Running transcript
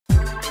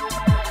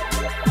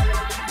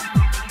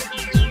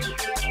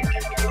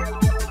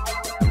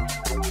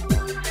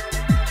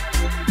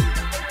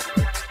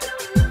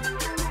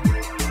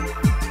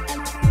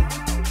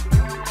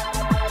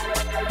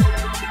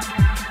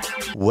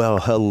Well,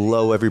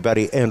 hello,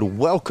 everybody, and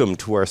welcome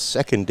to our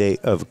second day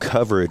of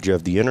coverage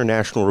of the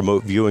International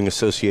Remote Viewing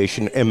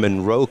Association and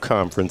Monroe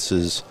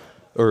Conferences,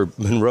 or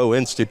Monroe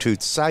Institute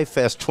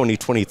PSIfest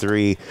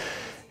 2023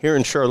 here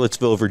in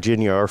Charlottesville,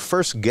 Virginia. Our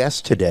first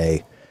guest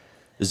today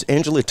is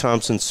Angela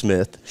Thompson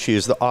Smith. She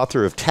is the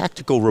author of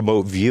Tactical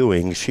Remote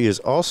Viewing. She is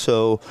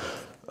also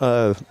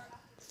a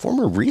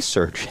former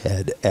research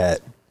head at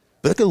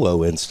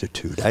Bigelow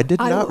Institute. I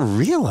did not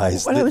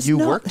realize that you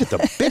worked at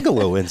the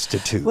Bigelow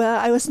Institute. Well,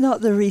 I was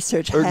not the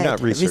research head. Or not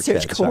research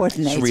head,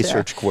 coordinator.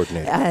 Research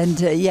coordinator. And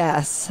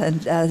yes,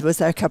 and was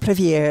there a couple of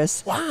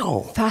years.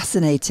 Wow.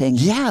 Fascinating.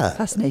 Yeah.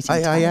 Fascinating.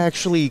 I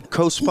actually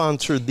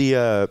co-sponsored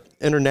the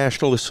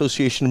International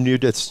Association of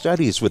Near-Death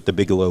Studies with the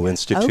Bigelow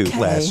Institute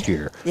last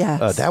year.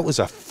 Yes. That was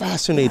a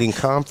fascinating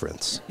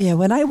conference. Yeah,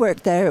 when I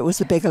worked there, it was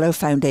the Bigelow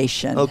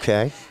Foundation.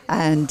 Okay.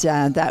 And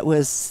that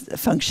was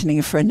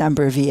functioning for a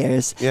number of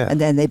years. Yeah. And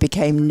then they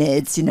became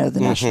NIDS, you know, the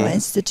National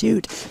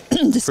Institute,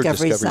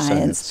 Discovery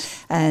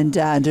Science. And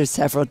under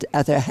several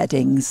other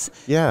headings.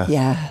 Yeah.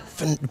 Yeah.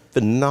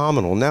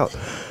 Phenomenal. Now,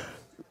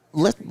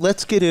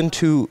 let's get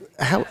into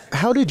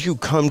how did you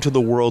come to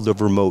the world of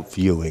remote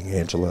viewing,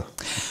 Angela?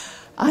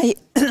 I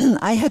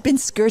had been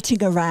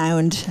skirting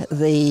around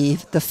the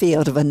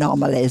field of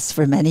anomalies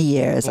for many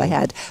years. I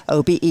had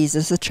OBEs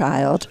as a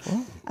child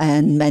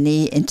and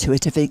many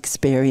intuitive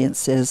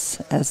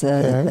experiences as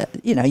a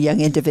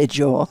young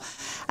individual.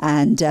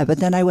 And but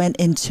then I went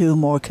into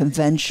more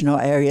conventional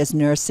areas,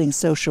 nursing,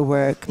 social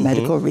work,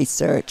 medical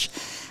research.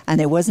 And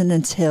it wasn't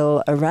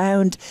until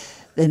around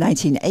the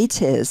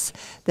 1980s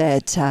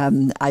that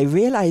I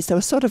realized I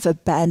was sort of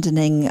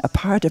abandoning a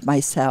part of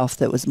myself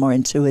that was more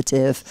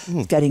intuitive,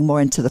 getting more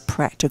into the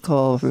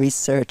practical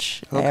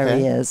research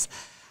areas.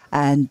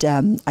 And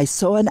I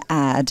saw an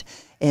ad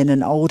in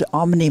an old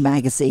Omni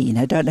magazine.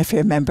 I don't know if you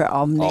remember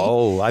Omni.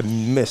 Oh, I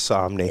miss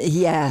Omni.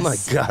 Yes. Oh my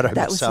God,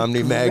 I miss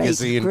Omni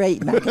magazine.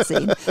 Great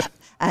magazine.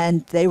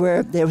 And there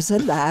was a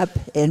lab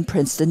in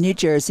Princeton, New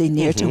Jersey,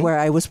 near to where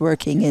I was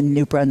working in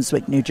New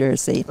Brunswick, New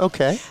Jersey.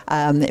 Okay.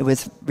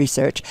 With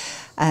research.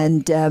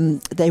 And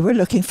they were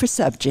looking for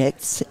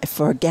subjects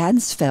for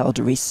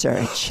Ganzfeld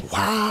research.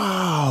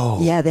 Wow.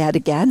 Yeah, they had a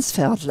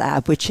Ganzfeld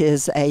lab, which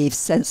is a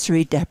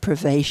sensory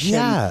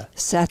deprivation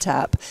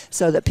setup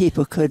so that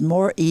people could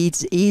more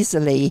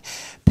easily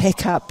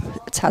pick up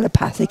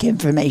telepathic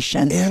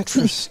information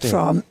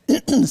from,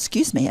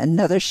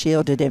 another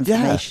shielded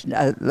information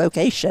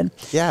location.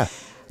 Yeah.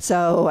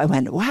 So I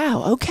went,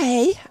 wow,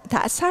 okay,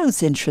 that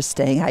sounds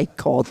interesting. I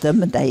called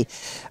them and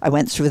I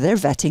went through their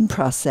vetting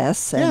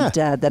process and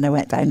then I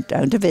went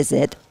down to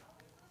visit.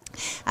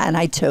 And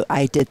I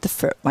did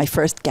my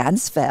first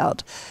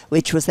Ganzfeld,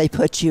 which was they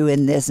put you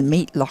in this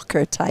meat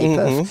locker type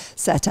of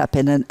setup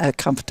in a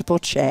comfortable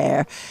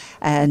chair,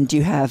 and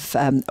you have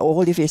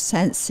all of your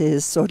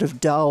senses sort of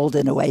dulled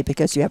in a way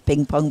because you have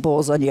ping pong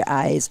balls on your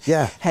eyes,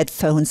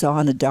 headphones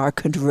on, a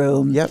darkened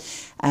room,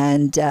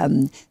 and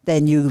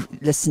then you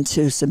listen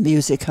to some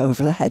music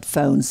over the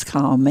headphones,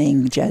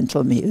 calming,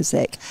 gentle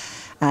music.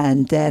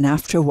 And then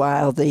after a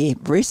while, the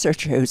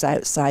researcher who's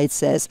outside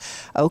says,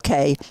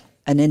 okay,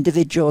 an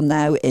individual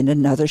now in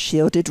another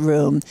shielded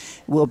room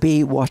will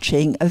be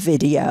watching a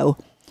video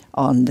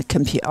on the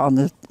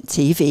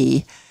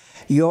TV.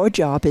 Your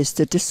job is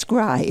to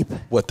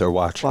describe what they're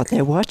watching,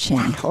 or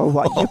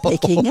what you're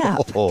picking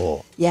up.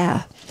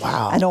 Yeah.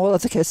 Wow. And all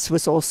of this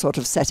was all sort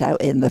of set out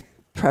in the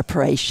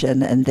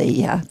preparation and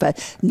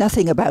but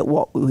nothing about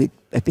what we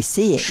would be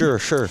seeing. Sure.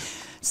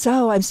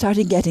 So I'm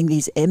starting getting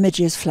these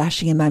images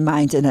flashing in my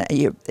mind, and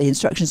the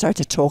instructions start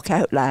to talk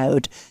out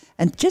loud.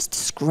 And just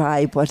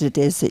describe what it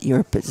is that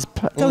you're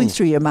going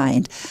through your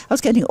mind. I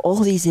was getting all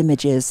these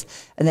images,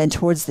 and then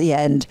towards the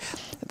end,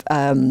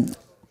 the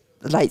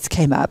lights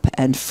came up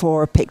and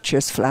 4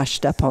 pictures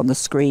flashed up on the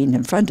screen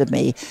in front of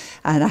me,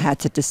 and I had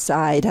to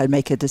decide. I'd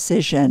make a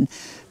decision: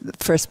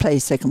 first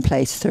place, second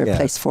place, third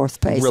place,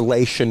 fourth place.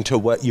 Relation to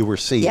what you were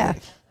seeing. Yeah.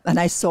 And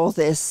I saw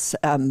this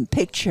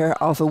picture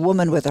of a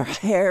woman with her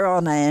hair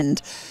on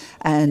end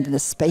and the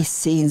space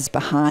scenes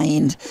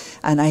behind.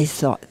 And I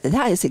thought,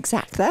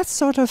 that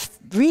sort of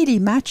really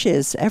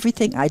matches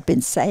everything I'd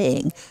been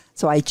saying.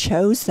 So I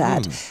chose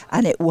that.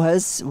 And it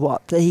was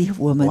what the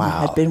woman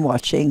had been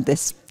watching,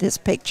 this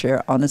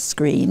picture on a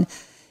screen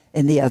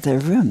in the other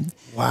room.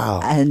 Wow.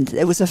 And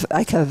it was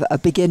like a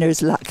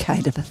beginner's luck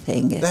kind of a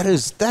thing. That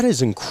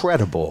is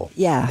incredible,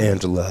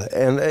 Angela.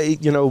 And,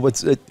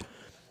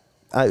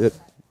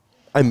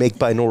 I make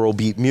binaural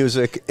beat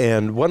music,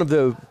 and one of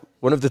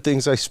the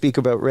things I speak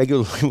about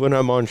regularly when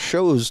I'm on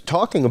shows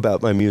talking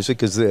about my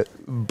music is that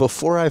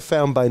before I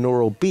found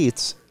binaural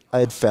beats, I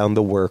had found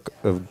the work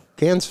of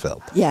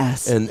Ganzfeld.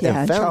 Yes. And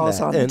found Charles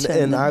that.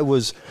 And I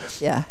was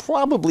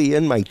probably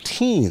in my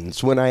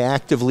teens when I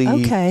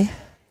actively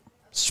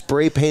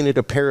spray painted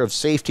a pair of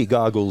safety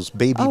goggles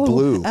baby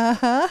blue.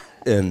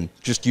 And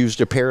just used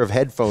a pair of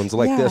headphones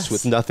like this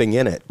with nothing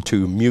in it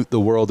to mute the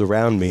world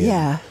around me.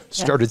 And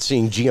started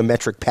seeing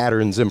geometric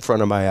patterns in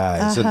front of my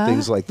eyes and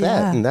things like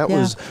that. And that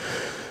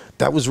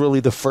that was really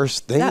the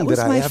first thing that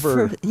I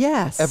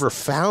ever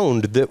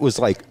found that was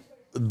like,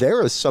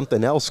 there is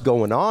something else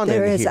going on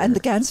There in is, here. and the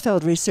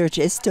Gansfeld research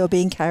is still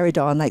being carried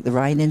on, like the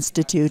Rhine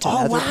Institute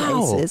and other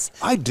places.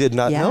 I did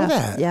not know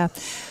that. Yeah.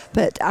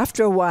 But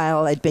after a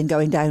while, I'd been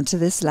going down to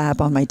this lab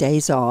on my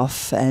days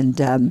off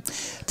and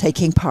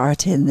taking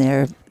part in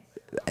their,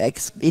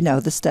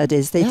 the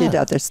studies. They did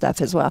other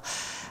stuff as well.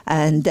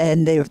 And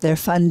then their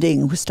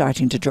funding was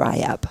starting to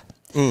dry up.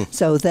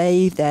 So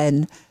they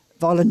then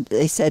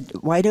they said,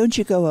 why don't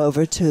you go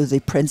over to the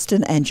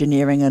Princeton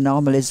Engineering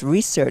Anomalies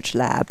Research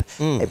Lab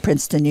at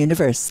Princeton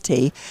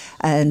University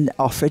and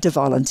offer to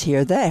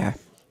volunteer there.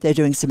 They're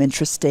doing some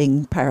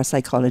interesting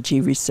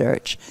parapsychology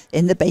research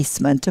in the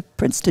basement of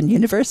Princeton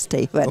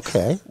University. But,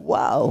 okay.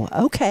 Wow,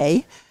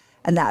 okay.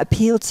 And that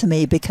appealed to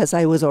me because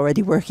I was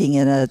already working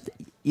in a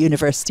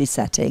university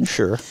setting.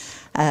 Sure.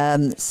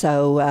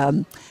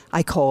 So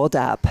I called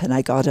up and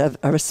I got a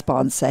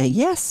response saying,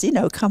 yes,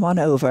 come on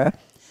over.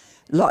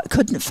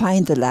 Couldn't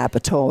find the lab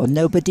at all.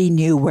 Nobody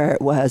knew where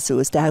it was. It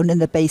was down in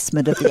the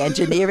basement of the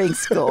engineering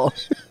school.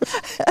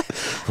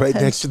 Right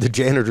next to the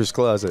janitor's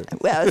closet.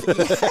 Well,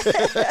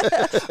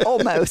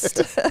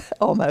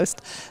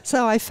 almost.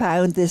 So I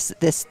found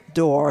this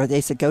door. They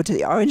said, go to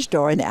the orange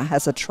door, and it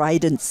has a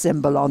trident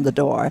symbol on the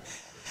door.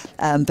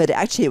 But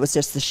actually, it was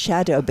just the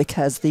shadow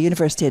because the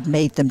university had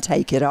made them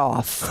take it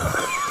off.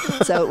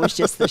 So it was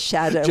just the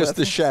shadow. Just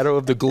the shadow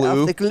of the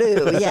glue? Of the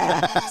glue,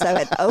 yeah. So I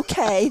went,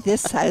 okay,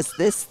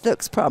 this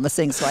looks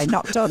promising. So I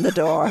knocked on the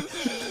door.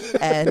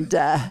 And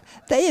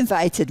they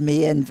invited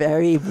me in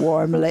very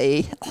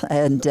warmly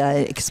and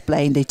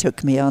explained. They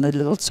took me on a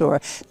little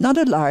tour. Not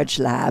a large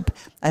lab.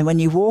 And when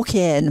you walk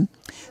in,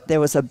 there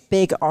was a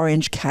big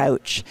orange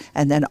couch,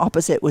 and then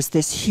opposite was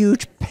this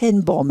huge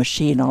pinball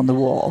machine on the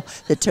wall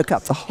that took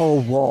up the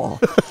whole wall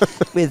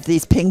with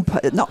these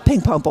not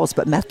ping pong balls,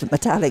 but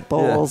metallic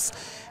balls.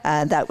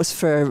 Yeah. And that was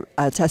for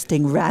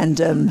testing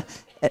random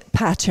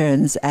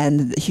patterns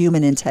and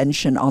human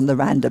intention on the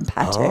random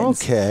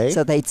patterns. Okay.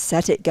 So they'd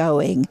set it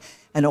going,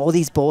 and all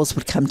these balls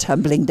would come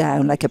tumbling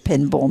down like a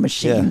pinball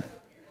machine. Yeah.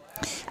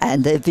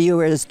 And the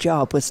viewer's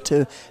job was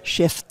to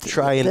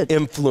try and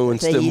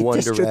influence them one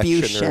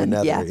direction or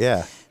another.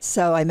 Yeah.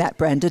 So I met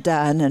Brenda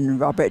Dunn and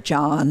Robert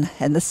John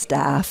and the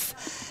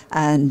staff,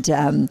 and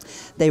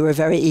they were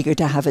very eager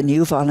to have a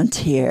new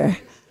volunteer.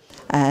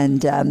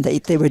 And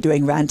they were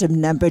doing random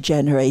number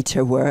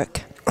generator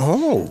work.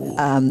 Oh.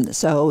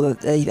 So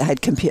they had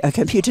a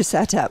computer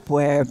set up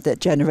that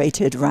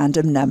generated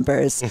random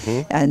numbers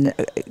and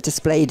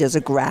displayed as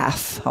a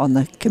graph on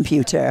the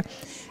computer.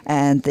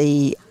 And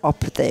they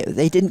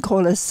didn't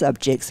call us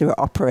subjects, they were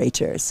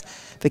operators,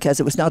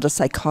 because it was not a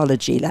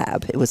psychology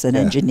lab, it was an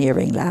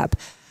engineering lab.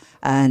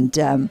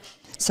 And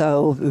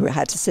so we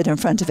had to sit in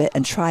front of it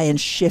and try and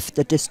shift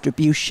the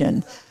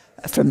distribution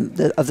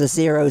of the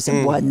zeros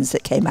and ones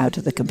that came out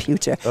of the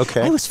computer.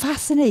 Okay. I was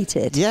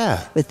fascinated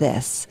with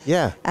this.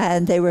 Yeah.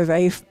 And they were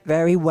very,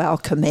 very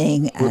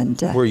welcoming.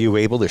 Were you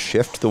able to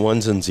shift the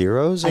ones and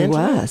zeros,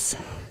 Angela? I was.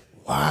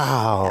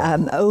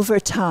 Wow. Over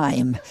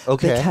time,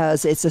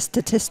 because it's a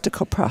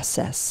statistical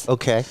process.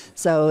 Okay.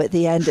 So at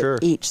the end of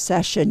each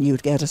session,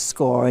 you'd get a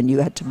score, and you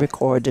had to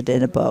record it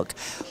in a book.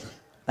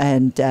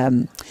 And,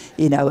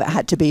 it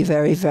had to be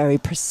very, very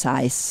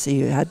precise. So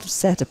you had a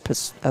set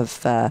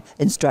of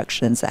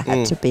instructions that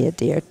had to be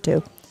adhered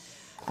to.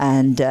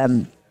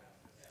 And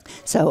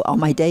so on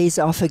my days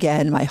off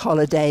again, my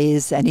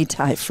holidays, any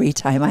free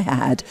time I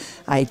had,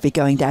 I'd be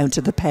going down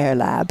to the Pear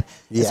Lab,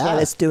 as well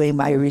as doing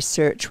my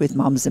research with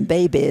moms and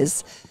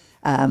babies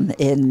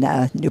in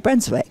New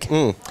Brunswick.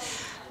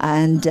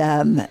 And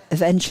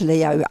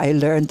eventually I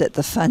learned that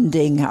the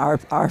funding,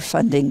 our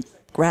funding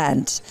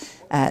grant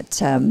at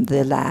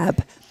the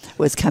lab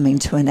was coming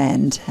to an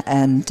end.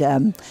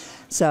 And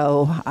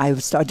so I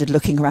started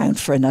looking around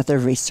for another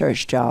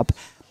research job.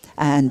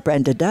 And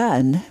Brenda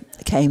Dunn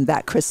came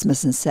that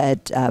Christmas and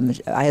said,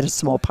 I had a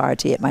small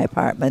party at my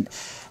apartment,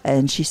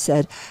 and she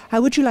said,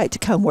 how would you like to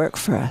come work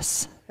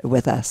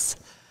with us?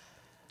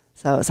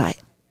 So I was like,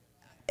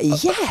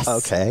 yes.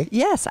 Okay.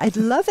 Yes, I'd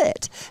love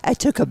it. I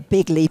took a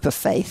big leap of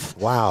faith.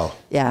 Wow.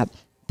 Yeah.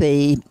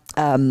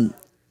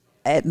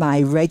 At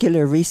my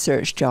regular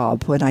research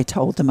job, when I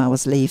told them I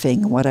was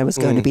leaving, what I was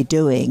going to be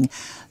doing,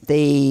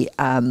 the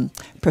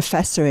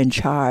professor in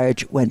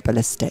charge went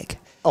ballistic.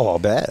 Oh, I'll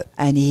bet.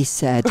 And he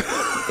said,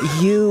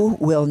 you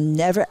will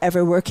never,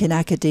 ever work in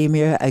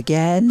academia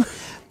again.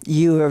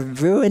 You are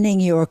ruining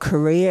your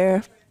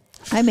career.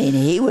 I mean,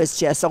 he was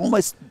just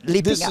almost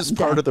leaping up and down. This is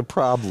part of the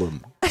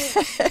problem.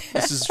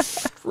 This is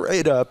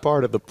straight up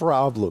part of the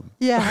problem.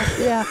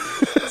 Yeah.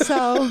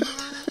 So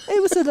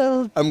it was a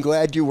little... I'm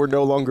glad you were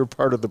no longer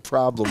part of the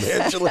problem,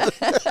 Angela.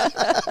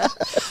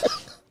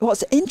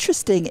 what's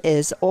interesting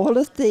is all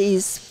of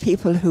these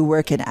people who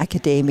work in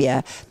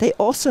academia, they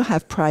also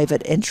have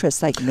private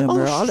interests like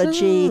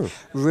numerology,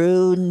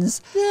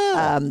 runes,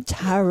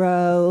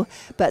 tarot,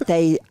 but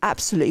they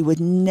absolutely would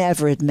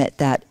never admit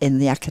that in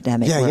the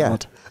academic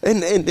world.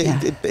 And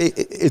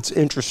it's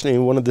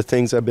interesting. One of the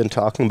things I've been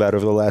talking about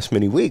over the last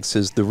many weeks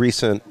is the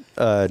recent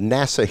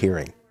NASA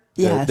hearing.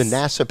 Yes. The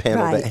NASA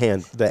panel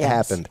that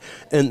happened.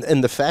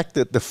 And the fact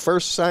that the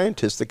first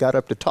scientist that got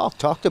up to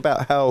talked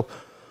about how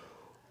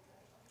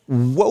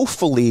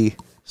woefully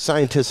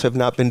scientists have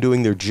not been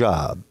doing their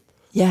job.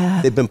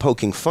 Yeah. They've been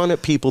poking fun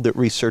at people that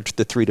research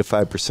the 3 to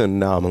 5%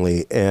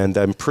 anomaly, and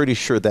I'm pretty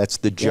sure that's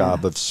the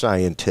job of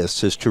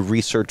scientists, is to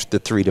research the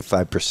 3 to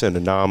 5%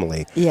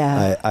 anomaly.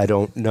 Yeah. I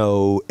don't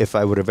know if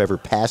I would have ever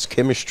passed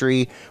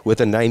chemistry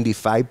with a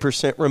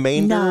 95%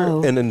 remainder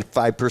and a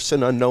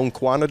 5% unknown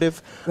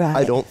quantitive. Right.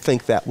 I don't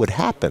think that would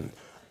happen.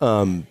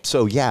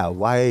 So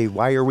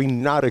why are we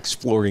not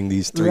exploring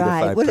these 3 to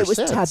 5%? Well, it was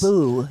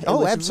taboo. It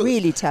was absolutely.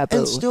 Really taboo.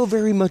 And still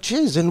very much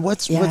is. And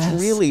what's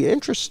really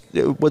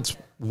interesting, what's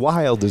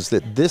wild is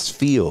that this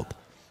field,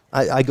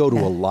 I go to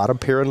a lot of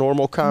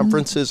paranormal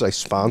conferences. I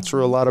sponsor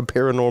a lot of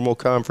paranormal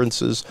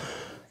conferences.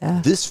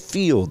 This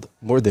field,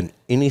 more than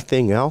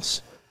anything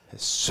else,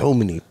 has so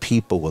many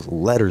people with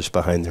letters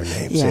behind their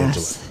names,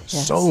 Angela.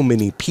 So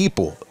many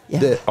people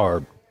that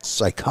are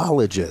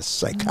psychologists,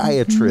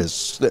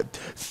 psychiatrists,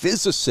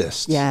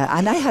 physicists. Yeah,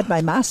 and I had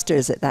my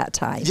master's at that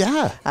time.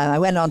 Yeah. I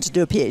went on to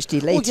do a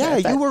PhD later. Well,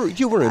 yeah,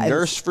 you were a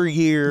nurse for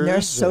years.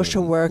 Nurse,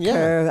 social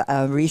worker,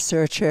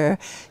 researcher.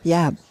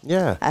 Yeah.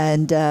 Yeah.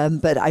 And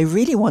but I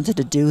really wanted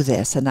to do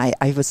this, and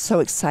I was so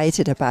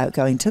excited about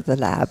going to the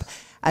lab,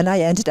 and I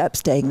ended up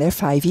staying there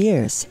 5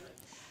 years.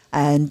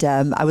 And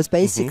I was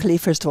basically,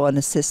 first of all, an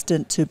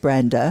assistant to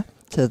Brenda,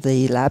 to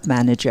the lab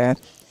manager,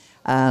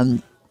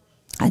 and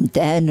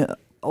then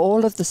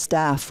all of the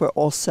staff were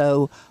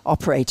also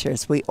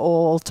operators. We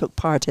all took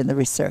part in the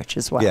research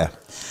as well. Yeah.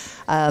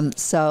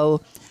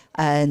 So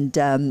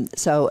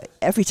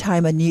every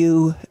time a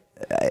new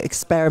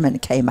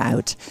experiment came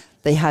out,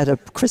 they had a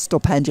crystal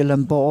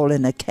pendulum ball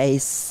in a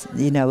case,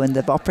 and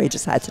the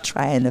operators had to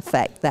try and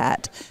affect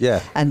that.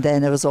 Yeah. And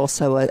then there was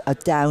also a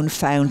down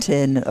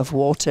fountain of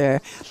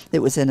water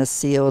that was in a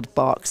sealed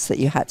box that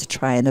you had to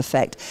try and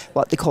affect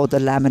what they called the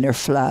laminar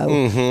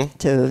flow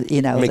to,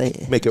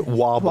 make it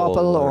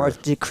wobble or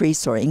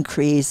decrease or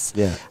increase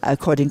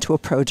according to a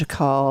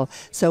protocol.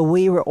 So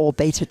we were all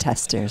beta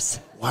testers.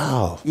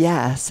 Wow.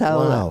 Yeah.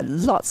 So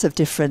lots of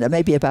different,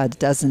 maybe about a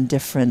dozen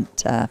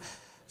different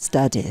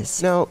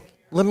studies. Now,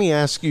 let me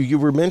ask you, you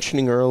were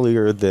mentioning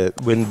earlier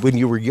that when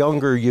you were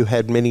younger, you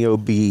had many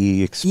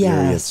OBE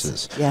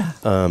experiences.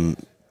 Yes. Yeah.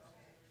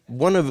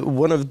 One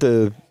of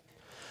the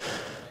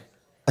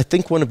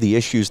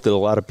issues that a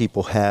lot of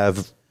people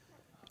have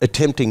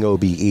attempting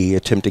OBE,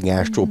 attempting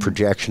astral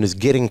projection, is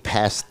getting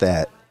past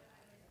that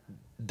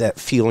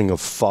feeling of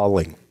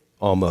falling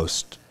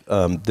almost,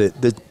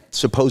 that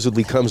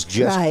supposedly comes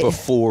just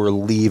before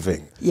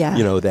leaving. Yeah.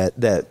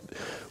 That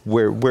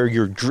where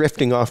you're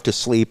drifting off to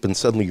sleep and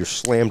suddenly you're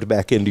slammed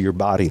back into your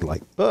body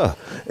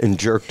and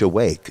jerked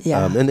awake.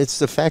 Yeah. And it's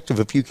the fact of,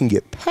 if you can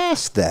get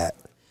past that,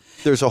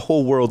 there's a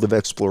whole world of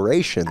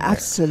exploration there.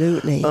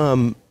 Absolutely.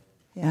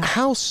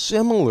 How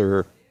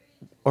similar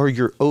were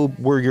your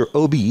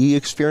OBE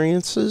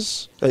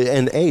experiences?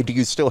 And do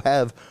you still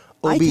have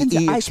OBE experiences?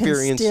 I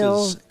can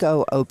still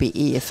go OBE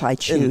if I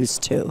choose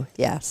to,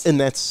 yes. And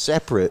that's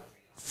separate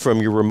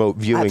from your remote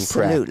viewing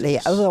Absolutely.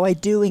 practice. Although I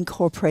do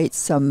incorporate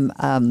some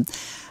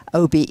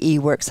OBE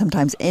work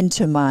sometimes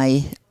into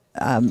my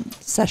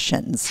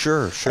sessions.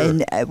 Sure.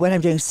 And when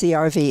I'm doing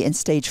CRV in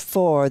stage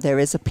 4, there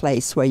is a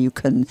place where you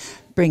can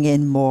bring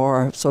in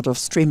more sort of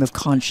stream of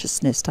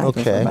consciousness type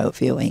of remote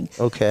viewing.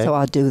 Okay. So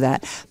I'll do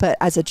that. But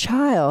as a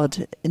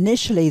child,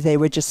 initially they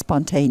were just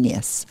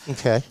spontaneous.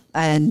 Okay.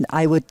 And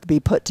I would be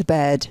put to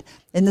bed.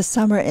 In the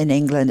summer in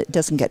England, it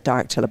doesn't get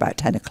dark till about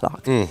 10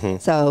 o'clock. Mm-hmm.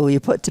 So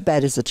you're put to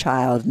bed as a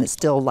child and it's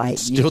still light.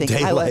 Still you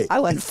think, daylight. I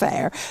wasn't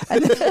fair.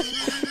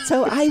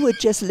 So I would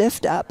just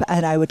lift up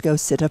and I would go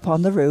sit up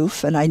on the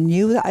roof, and I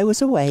knew that I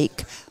was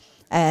awake.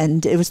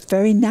 And it was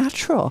very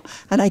natural.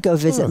 And I'd go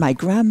visit my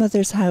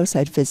grandmother's house.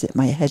 I'd visit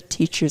my head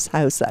teacher's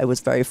house that I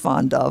was very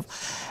fond of,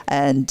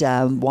 and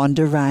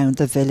wander around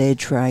the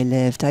village where I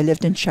lived. I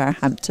lived in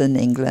Charhampton,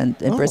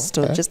 England, in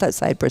Bristol, just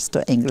outside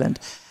Bristol,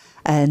 England.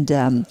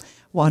 And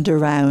wander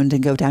around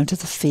and go down to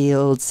the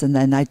fields, and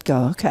then I'd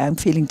go, okay, I'm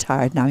feeling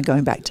tired now, I'm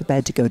going back to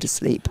bed to go to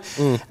sleep.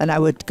 And I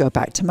would go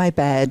back to my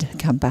bed,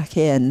 come back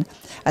in,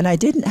 and I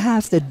didn't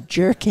have the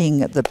jerking,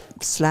 the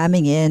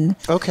slamming in,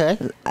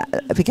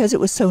 because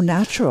it was so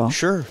natural.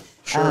 Sure.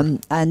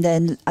 And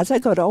then as I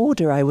got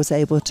older, I was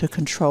able to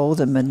control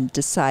them and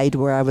decide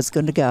where I was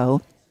going to go,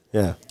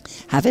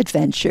 have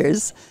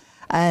adventures.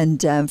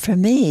 And for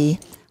me,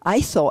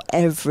 I thought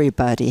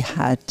everybody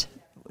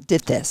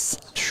did this.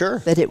 Sure.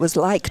 That it was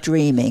like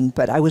dreaming,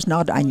 but I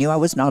knew I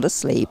was not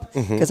asleep,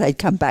 because I'd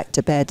come back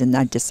to bed and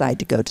I'd decide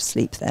to go to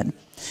sleep then.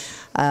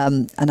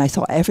 And I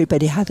thought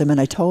everybody had them. And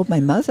I told my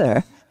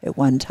mother at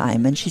one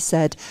time, and she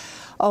said,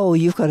 "Oh,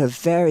 you've got a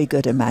very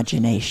good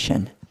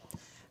imagination."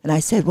 And I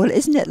said, "Well,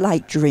 isn't it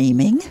like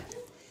dreaming?"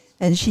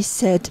 And she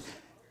said,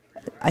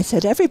 I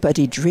said,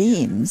 "Everybody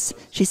dreams."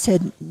 She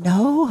said,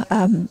 "No,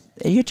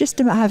 you're just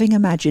having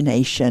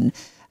imagination.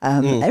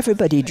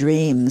 Everybody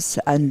dreams."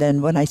 And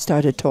then when I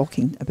started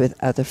talking with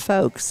other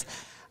folks,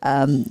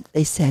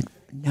 they said,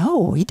 "No,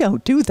 we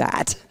don't do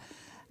that."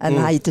 And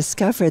I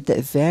discovered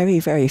that very,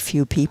 very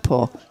few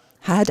people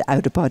had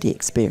out-of-body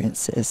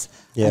experiences.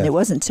 Yeah. And it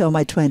wasn't until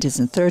my 20s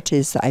and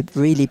 30s that I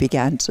really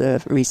began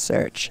to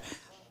research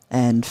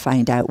and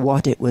find out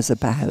what it was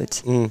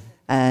about.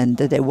 And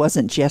that it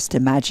wasn't just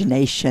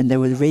imagination,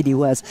 really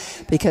was.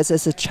 Because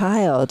as a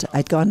child,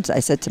 I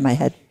said to my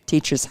head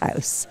teacher's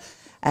house,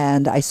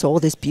 and I saw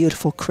this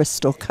beautiful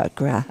crystal cut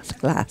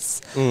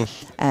glass.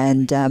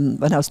 And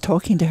when I was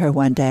talking to her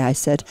one day, I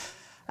said,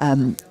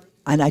 and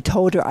I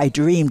told her I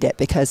dreamed it,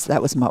 because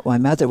that was what my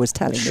mother was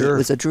telling me. It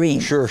was a dream.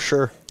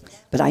 Sure.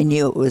 But I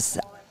knew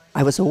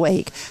I was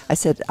awake. I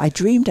said, "I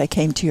dreamed I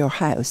came to your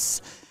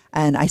house,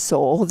 and I saw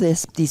all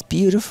these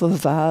beautiful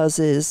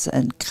vases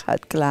and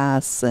cut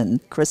glass and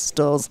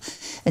crystals."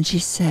 And she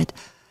said,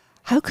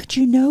 "How could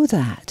you know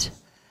that?"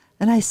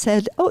 And I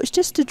said, "Oh, it's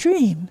just a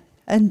dream."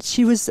 And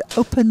she was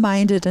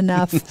open-minded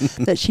enough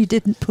that she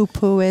didn't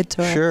poo-poo it.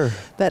 Sure.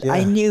 But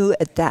I knew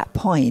at that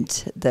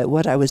point that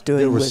what I was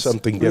doing was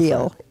something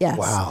real. different. Yes.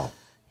 Wow.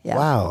 Yeah.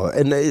 Wow.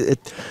 And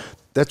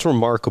that's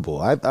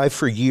remarkable. I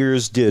for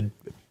years did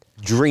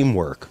dream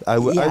work. I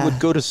would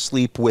go to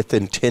sleep with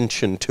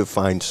intention to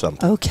find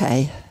something.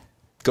 Okay.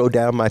 Go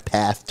down my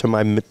path to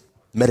my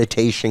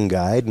meditation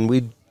guide, and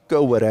we'd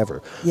go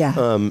whatever.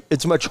 Yeah.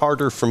 It's much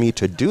harder for me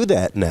to do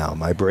that now.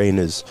 My brain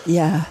is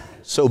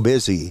so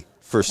busy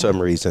for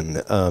some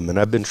reason, and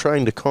I've been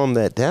trying to calm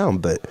that down.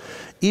 But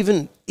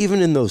even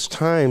in those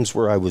times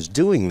where I was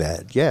doing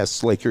that,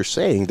 yes, like you're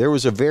saying, there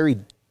was a very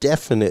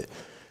definite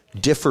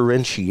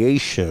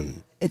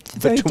differentiation It's a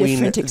very between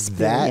different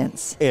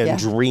experience. that and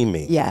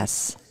dreaming.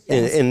 Yes.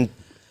 And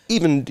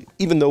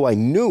even though I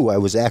knew I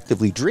was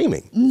actively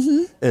dreaming,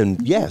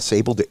 and yes,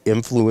 able to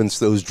influence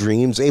those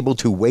dreams, able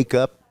to wake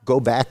up, go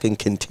back and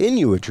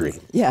continue a dream.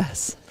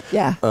 Yes.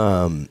 Yeah.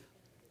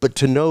 But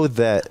to know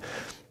that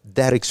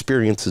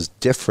experience is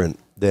different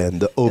than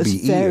the OBE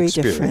It's very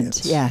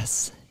experience. different.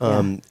 Yes.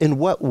 In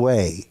what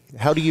way?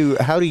 How do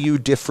you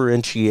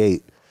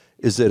differentiate?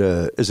 Is it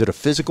a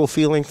physical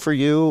feeling for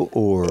you,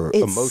 or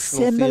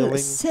emotional feeling?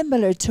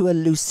 Similar to a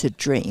lucid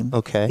dream.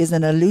 Okay. Because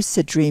in a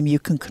lucid dream, you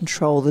can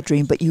control the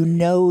dream, but you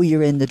know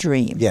you're in the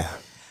dream. Yeah.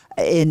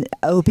 In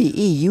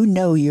OBE, you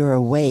know you're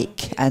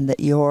awake and that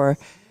you're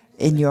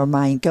in your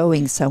mind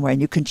going somewhere,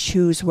 and you can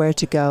choose where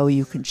to go.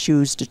 You can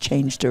choose to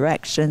change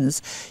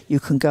directions. You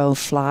can go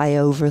fly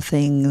over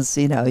things.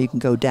 You can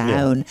go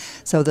down. Yeah.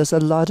 So there's a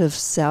lot of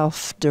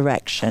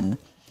self-direction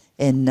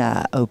in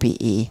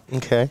OBE.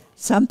 Okay.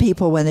 Some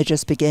people, when they're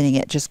just beginning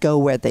it, just go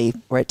where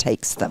it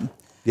takes them.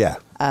 Yeah.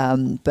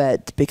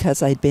 But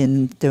because I'd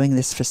been doing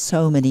this for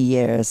so many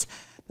years,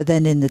 but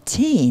then in the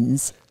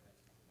teens,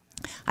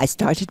 I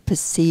started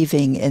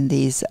perceiving in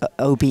these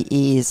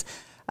OBEs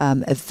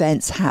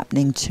events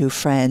happening to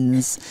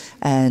friends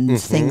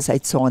and things I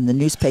saw in the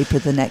newspaper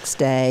the next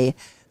day.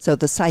 So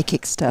the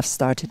psychic stuff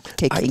started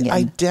kicking in.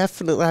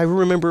 I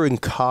remember in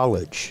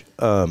college,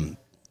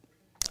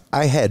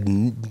 I had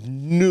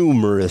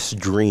numerous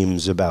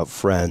dreams about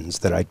friends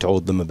that I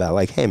told them about,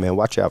 like, "Hey, man,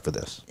 watch out for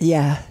this."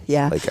 Yeah.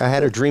 Like, "I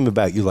had a dream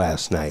about you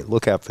last night.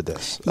 Look out for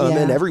this."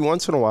 And every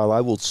once in a while,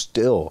 I will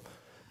still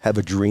have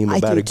a dream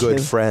about a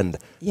good friend.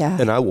 Yeah.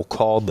 And I will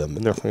call them,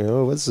 and they're like,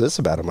 "Oh, what's this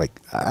about?" I'm like,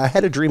 "I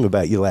had a dream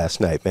about you last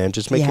night, man.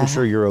 Just making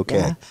sure you're okay."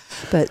 Yeah.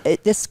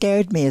 But this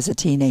scared me as a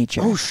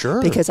teenager. Oh,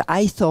 sure. Because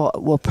I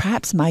thought, well,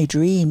 perhaps my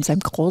dreams,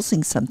 I'm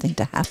causing something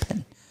to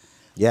happen.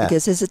 Yeah.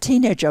 Because as a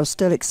teenager, I was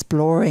still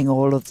exploring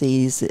all of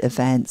these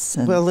events.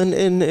 And,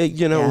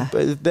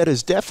 that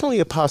is definitely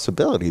a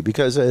possibility,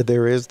 because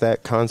there is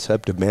that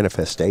concept of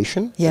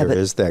manifestation. Yeah, there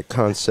is that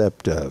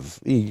concept of...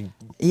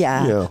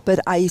 but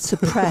I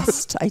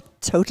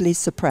totally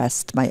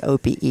suppressed my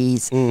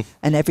OBEs.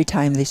 And every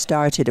time they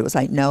started, it was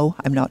like, no,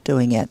 I'm not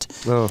doing it.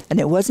 Oh. And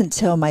it wasn't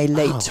until my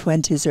late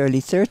 20s,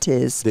 early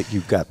 30s that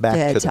you got back to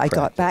the practice.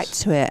 Got back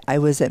to it. I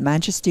was at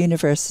Manchester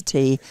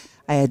University.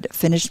 I had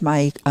finished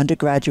my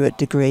undergraduate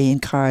degree in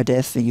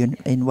Cardiff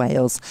in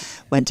Wales,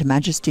 went to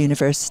Manchester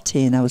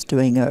University, and I was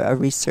doing a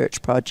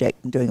research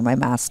project and doing my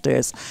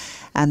master's.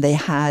 And they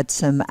had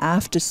some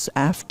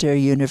after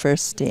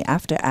university,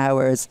 after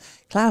hours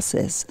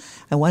classes.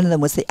 And one of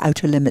them was the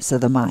outer limits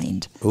of the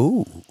mind.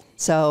 Ooh.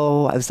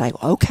 So I was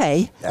like,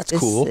 okay. That's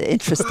cool.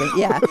 Interesting,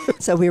 yeah.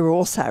 So we were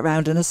all sat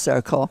around in a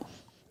circle,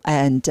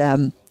 and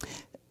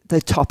the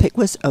topic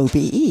was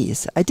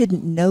OBEs. I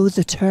didn't know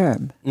the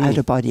term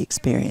out-of-body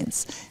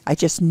experience. I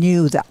just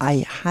knew that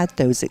I had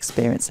those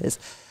experiences.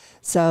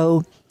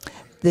 So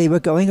they were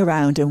going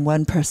around, and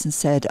one person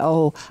said,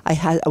 "Oh,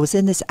 I was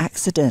in this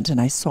accident,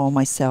 and I saw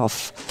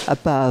myself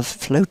above,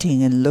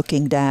 floating and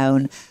looking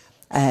down,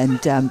 and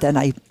then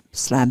I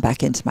slammed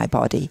back into my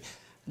body."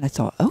 And I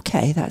thought,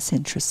 okay, that's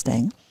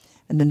interesting.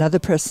 And another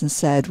person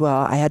said,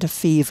 well, I had a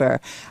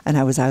fever and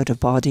I was out of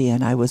body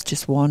and I was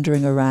just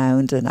wandering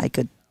around and I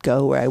could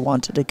go where I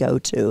wanted to go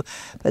to.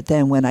 But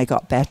then when I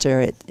got better,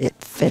 it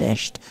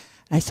finished.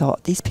 And I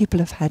thought, these people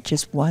have had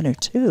just one or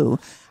two.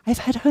 I've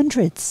had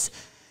hundreds.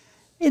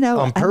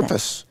 On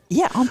purpose.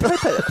 On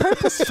purpose,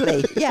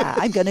 purposefully. Yeah,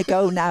 I'm going to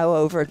go now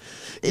over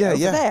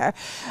there.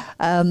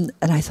 And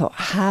I thought,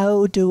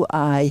 how do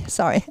I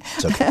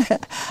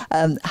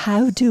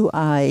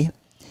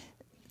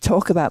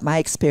talk about my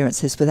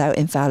experiences without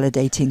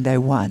invalidating their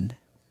one?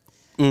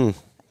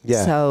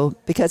 Yeah. So,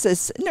 because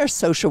as a nurse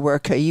social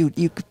worker, you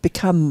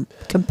become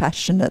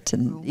compassionate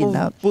and,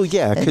 Well,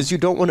 yeah, because you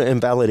don't want to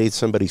invalidate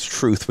somebody's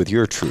truth with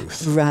your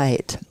truth.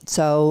 Right.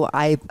 So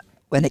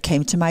when it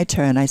came to my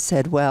turn, I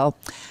said, well,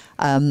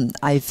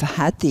 I've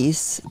had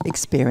these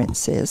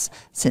experiences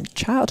since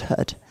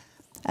childhood.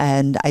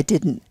 And I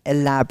didn't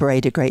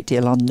elaborate a great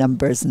deal on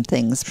numbers and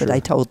things, but I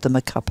told them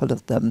a couple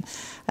of them.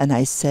 And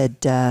I said,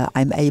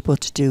 I'm able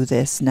to do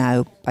this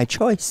now by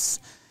choice,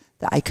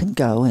 that I can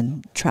go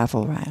and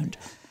travel around.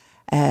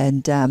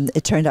 And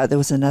it turned out there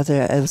was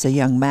a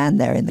young man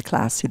there in the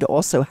class who'd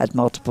also had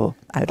multiple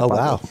out-of-body. Oh,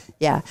 wow.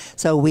 Yeah.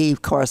 So we,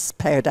 of course,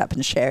 paired up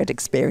and shared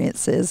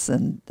experiences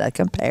and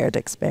compared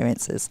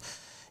experiences.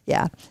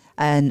 Yeah.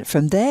 And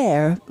from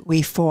there,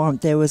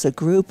 there was a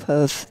group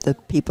of the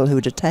people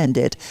who'd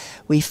attended.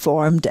 We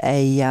formed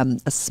a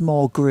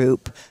small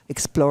group,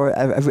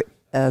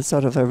 a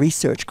sort of a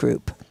research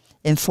group,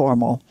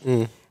 informal.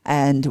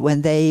 And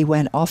when they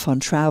went off on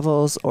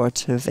travels or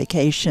to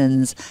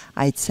vacations,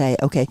 I'd say,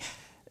 okay,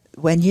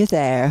 when you're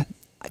there,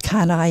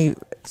 can I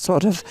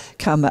sort of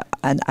come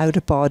and out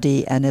of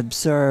body and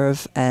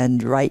observe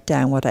and write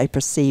down what I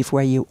perceive,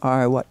 where you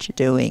are, what you're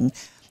doing?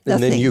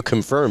 And then you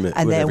confirm it.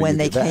 And then when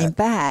they came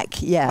back,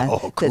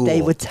 cool. that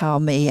they would tell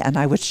me, and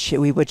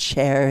we would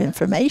share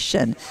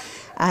information.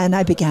 And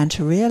I began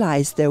to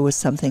realize there was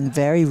something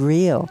very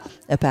real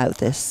about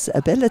this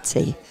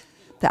ability,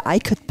 that I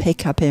could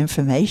pick up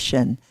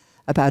information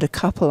about a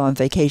couple on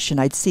vacation.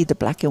 I'd see the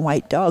black and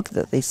white dog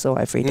that they saw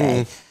every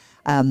day.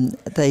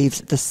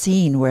 The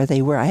scene where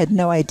they were. I had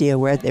no idea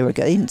where they were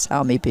going. They didn't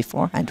tell me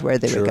beforehand where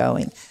they were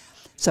going.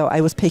 So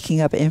I was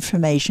picking up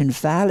information,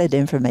 valid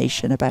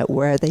information about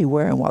where they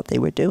were and what they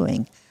were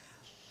doing.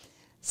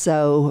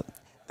 So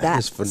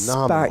that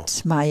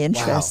sparked my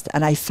interest. Wow.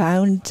 And I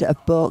found a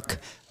book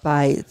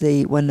by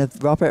one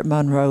of Robert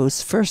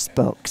Monroe's first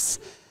books,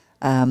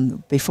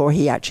 before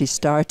he actually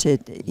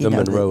started the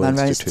Monroe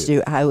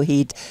Institute, how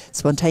he'd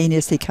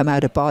spontaneously come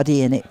out of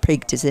body, and it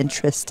piqued his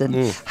interest.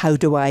 And how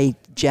do I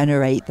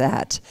generate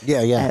that?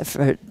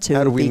 How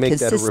do we make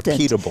consistent? That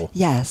repeatable?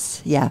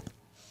 Yes, yeah.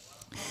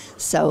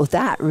 So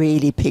that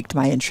really piqued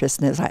my interest,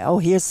 and it was like, oh,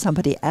 here's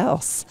somebody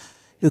else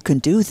who can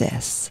do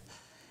this.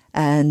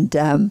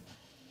 And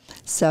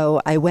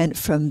so I went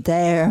from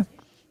there,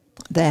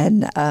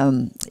 then,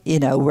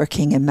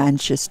 working in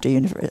Manchester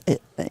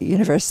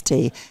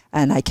University,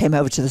 and I came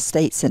over to the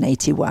States in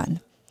 1981.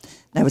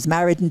 And I was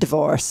married and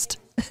divorced.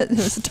 It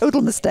was a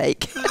total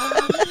mistake.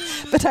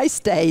 But I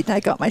stayed, and I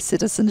got my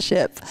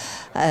citizenship,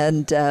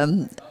 and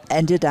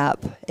ended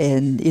up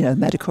in,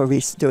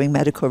 doing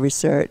medical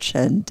research,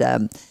 and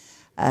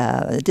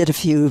did a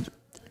few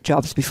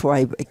jobs before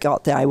I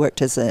got there. I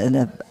worked in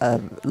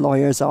a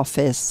lawyer's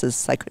office as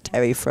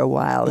secretary for a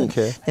while,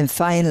 and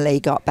finally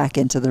got back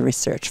into the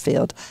research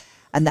field.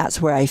 And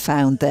that's where I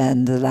found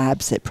then the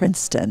labs at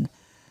Princeton.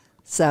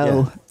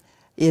 So,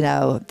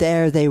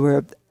 there they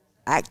were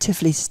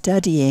actively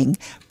studying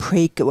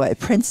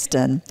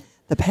Princeton,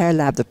 the PEAR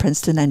lab, the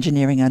Princeton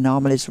Engineering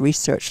Anomalies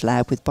Research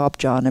Lab with Bob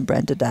John and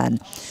Brenda Dan.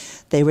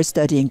 They were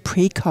studying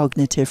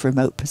precognitive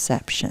remote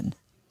perception,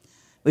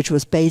 which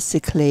was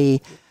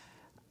basically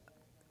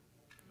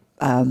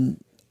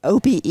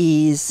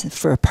OBEs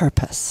for a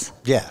purpose.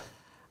 Yeah.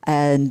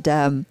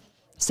 And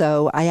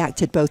so I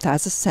acted both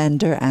as a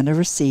sender and a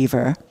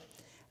receiver.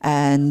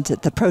 And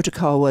the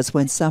protocol was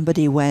when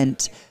somebody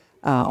went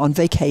on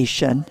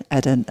vacation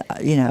at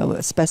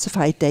a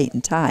specified date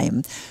and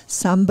time,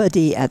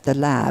 somebody at the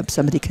lab,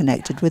 somebody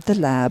connected with the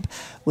lab,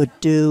 would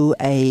do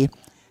an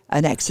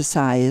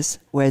exercise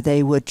where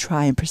they would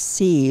try and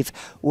perceive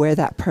where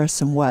that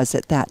person was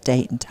at that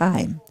date and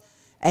time,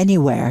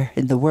 anywhere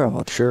in the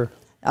world. Sure.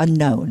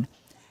 Unknown.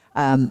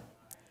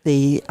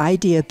 The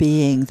idea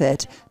being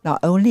that not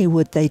only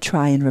would they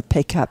try and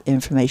pick up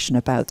information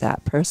about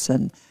that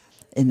person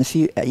in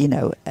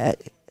the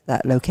at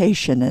that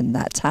location and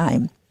that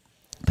time,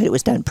 but it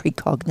was done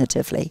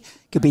precognitively.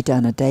 It could be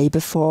done a day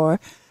before,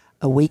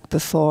 a week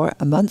before,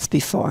 a month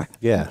before.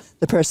 Yeah.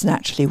 The person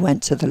actually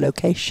went to the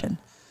location.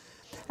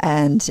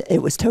 And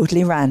it was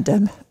totally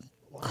random.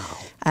 Wow.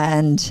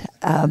 And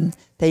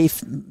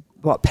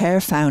what PEAR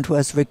found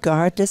was,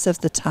 regardless of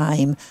the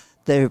time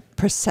the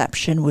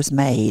perception was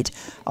made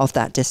of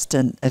that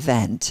distant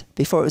event,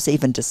 before it was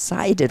even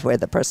decided where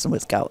the person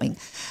was going,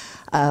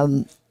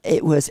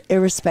 it was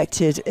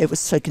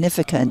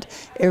significant,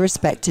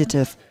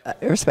 irrespective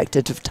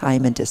of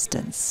time and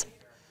distance.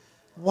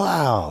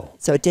 Wow.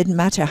 So it didn't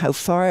matter how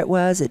far it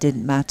was, it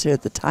didn't matter,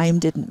 the time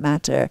didn't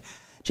matter.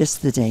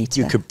 Just the data.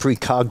 You could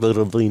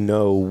precognitively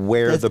know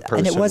where the person was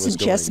going to go. And it wasn't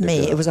just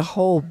me. It was a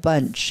whole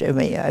bunch. I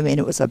mean,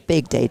 it was a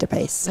big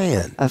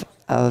database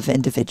of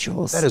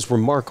individuals. That is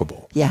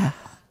remarkable. Yeah.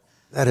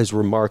 That is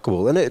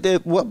remarkable. And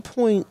at what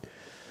point,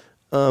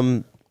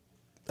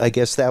 I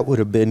guess that would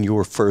have been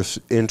your first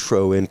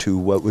intro into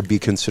what would be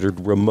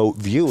considered remote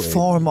viewing.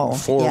 Formal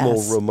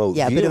yes. remote viewing.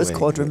 Yeah, but it was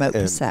called remote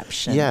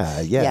perception.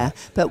 Yeah.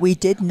 But we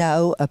did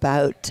know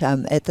about,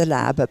 at the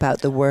lab, about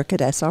the work at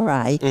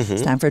SRI,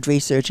 Stanford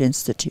Research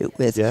Institute,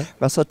 with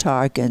Russell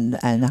Targan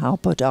and Hal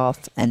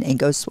Podoff and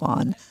Ingo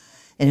Swann.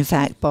 And in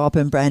fact, Bob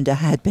and Brenda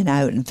had been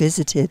out and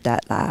visited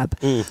that lab.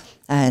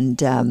 And,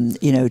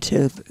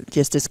 to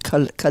just as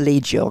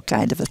collegial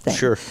kind of a thing.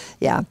 Sure.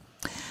 Yeah.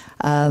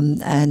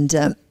 And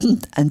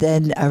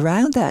then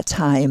around that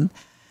time,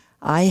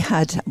 I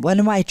had one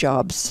of my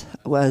jobs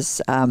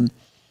was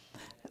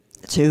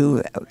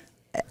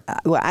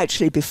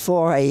actually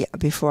before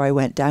I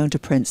went down to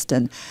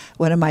Princeton,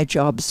 one of my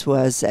jobs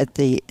was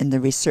in the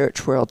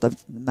research world, the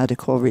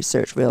medical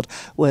research world,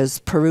 was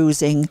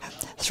perusing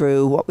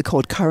through what we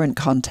called current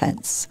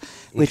contents,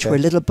 which were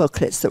little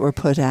booklets that were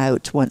put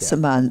out once a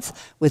month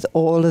with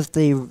all of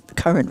the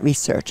current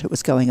research that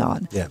was going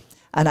on. Yeah.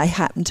 And I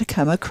happened to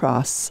come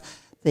across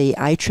the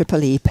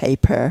IEEE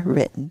paper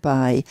written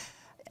by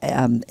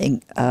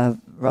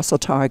Russell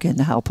Targan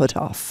and Hal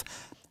Podoff.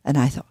 And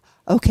I thought,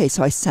 okay,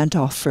 so I sent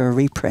off for a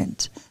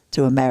reprint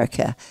to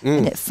America.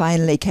 And it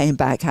finally came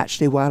back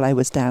actually while I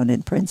was down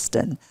in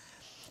Princeton.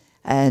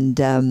 And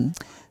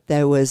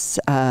there was,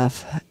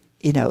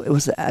 it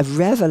was a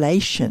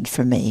revelation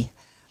for me,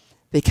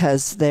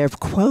 because their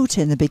quote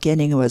in the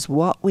beginning was,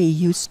 what we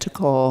used to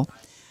call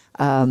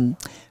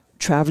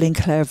traveling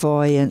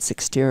clairvoyance,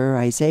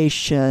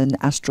 exteriorization,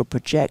 astral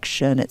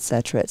projection,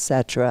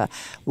 etc.,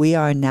 we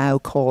are now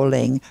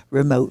calling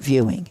remote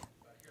viewing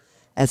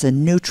as a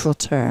neutral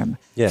term,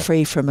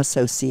 free from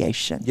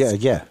associations.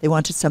 Yeah. They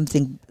wanted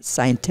something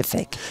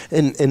scientific.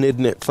 And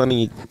isn't it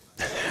funny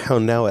how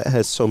now it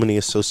has so many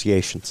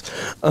associations?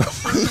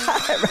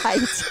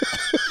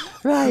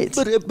 Right.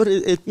 But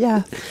it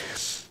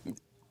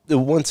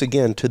once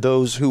again, to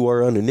those who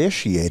are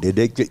uninitiated,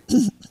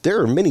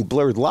 there are many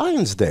blurred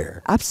lines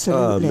there.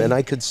 Absolutely. And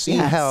I could see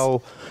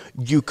how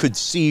you could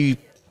see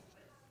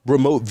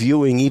remote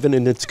viewing, even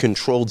in its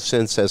controlled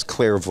sense, as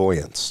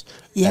clairvoyance.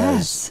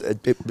 Yes.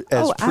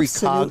 As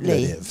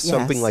precognitive,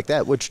 something like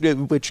that,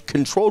 which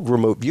controlled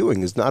remote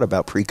viewing is not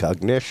about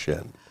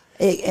precognition.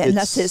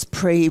 Unless it's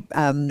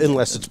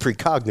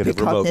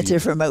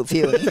precognitive remote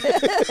viewing.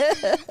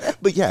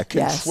 But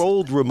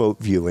controlled remote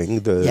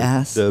viewing,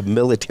 the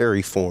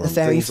military form,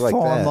 things like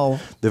that,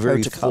 the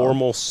very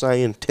formal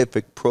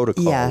scientific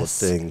protocol of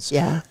things,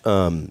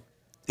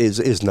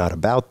 is not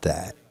about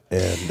that.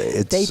 And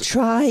they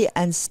try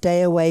and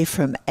stay away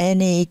from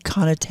any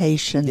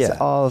connotations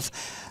of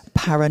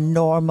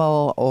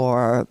paranormal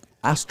or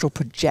astral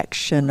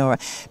projection, or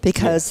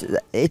because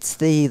it's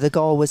the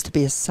goal was to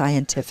be as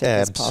scientific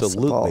as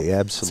possible.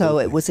 Absolutely. So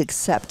it was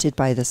accepted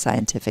by the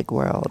scientific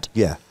world.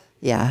 Yeah,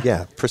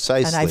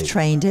 precisely. And I've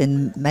trained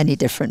in many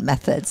different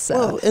methods.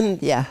 So,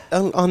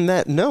 on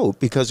that note,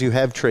 because you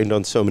have trained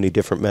on so many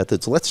different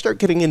methods, let's start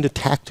getting into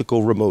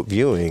tactical remote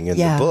viewing in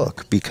the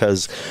book,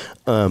 because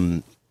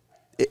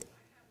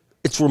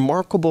it's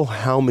remarkable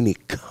how many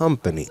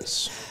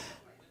companies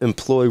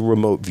employ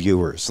remote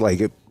viewers.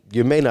 Like,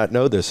 you may not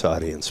know this,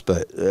 audience,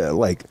 but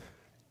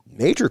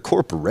major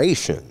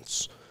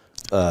corporations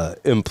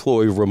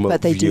employ remote viewers.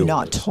 But they do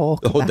not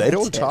talk about it. They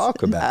don't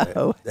talk about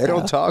it. They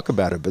don't talk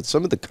about it. But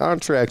some of the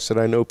contracts that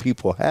I know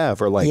people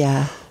have are like,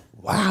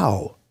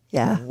 wow.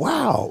 Yeah.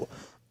 Wow.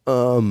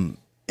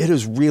 It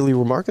is really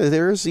remarkable.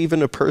 There's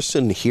even a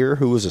person here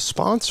who is a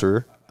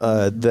sponsor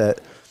that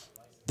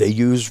they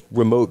use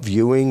remote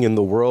viewing in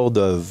the world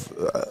of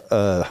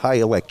high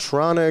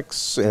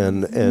electronics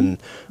and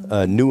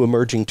new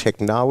emerging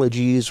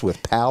technologies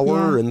with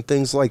power and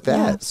things like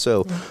that.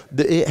 So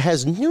it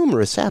has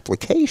numerous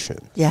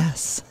applications.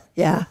 Yes.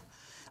 Yeah.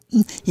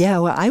 Yeah.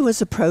 Well, I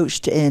was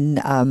approached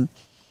in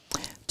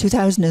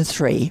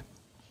 2003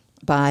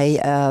 by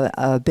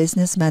a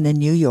businessman in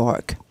New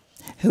York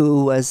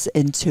who was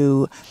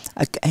he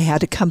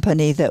had a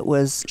company that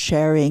was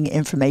sharing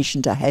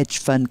information to hedge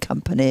fund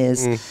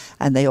companies,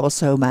 and they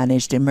also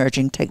managed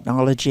emerging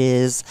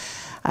technologies,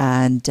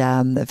 and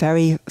a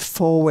very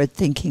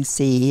forward-thinking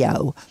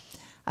CEO.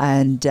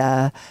 And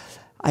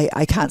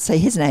I can't say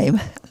his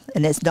name,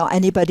 and it's not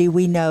anybody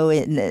we know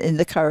in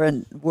the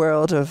current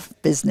world of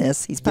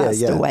business. He's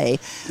passed away.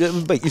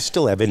 But you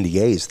still have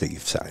NDAs that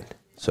you've signed.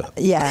 So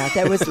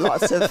there was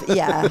lots of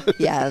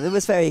there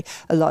was a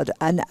lot.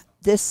 And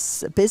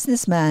this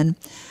businessman,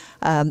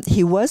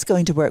 he was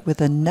going to work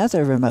with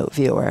another remote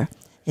viewer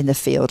in the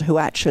field who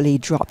actually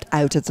dropped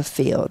out of the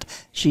field.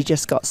 She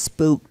just got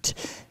spooked,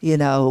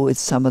 with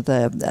some of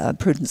the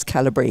Prudence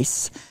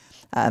Calabrese.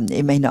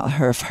 You may not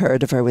have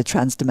heard of her with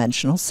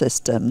transdimensional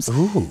systems.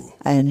 Ooh.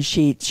 And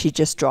she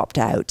just dropped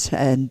out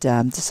and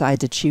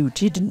decided she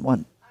didn't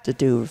want to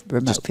do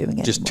remote viewing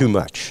anymore. Just too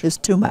much. It was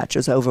too much. It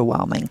was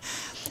overwhelming.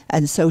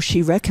 And so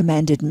she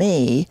recommended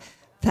me,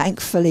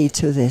 thankfully,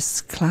 to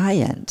this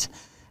client,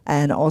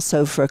 and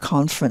also for a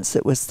conference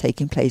that was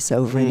taking place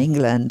over in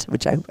England,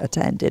 which I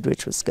attended,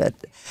 which was good,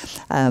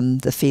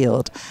 the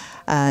field.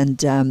 And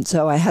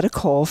so I had a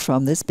call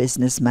from this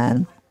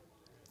businessman,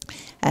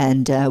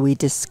 and we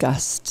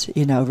discussed,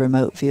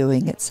 remote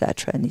viewing,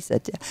 etc. And he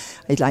said,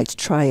 I'd like to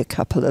try a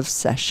couple of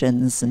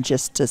sessions and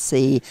just to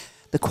see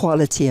the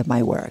quality of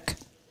my work.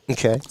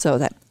 Okay. So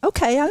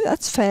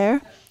that's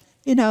fair.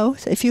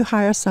 If you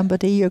hire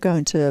somebody, you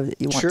want to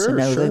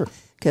know them,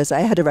 because I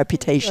had a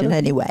reputation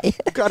anyway.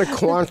 You've got to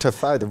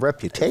quantify the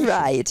reputation.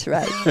 Right.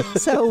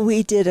 So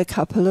I did a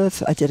couple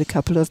of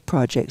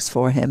projects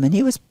for him, and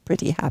he was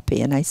pretty happy.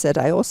 And I said,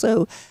 I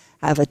also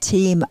have a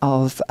team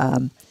of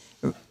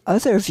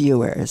other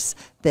viewers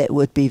that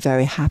would be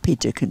very happy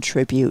to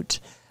contribute.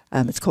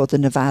 It's called the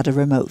Nevada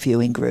Remote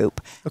Viewing Group.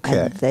 Okay.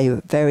 And they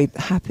were very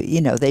happy,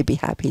 they'd be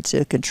happy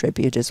to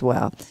contribute as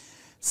well.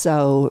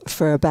 So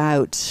for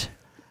about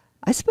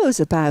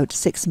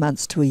 6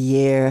 months to a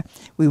year,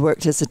 we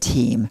worked as a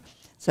team.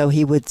 So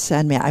he would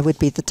send me, I would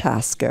be the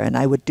tasker, and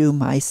I would do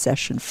my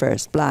session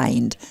first,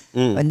 blind.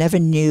 I never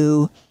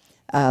knew.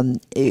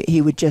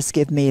 He would just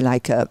give me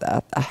like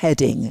a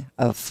heading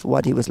of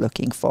what he was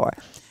looking for.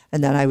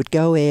 And then I would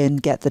go in,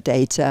 get the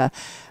data.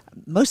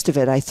 Most of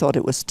it, I thought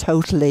it was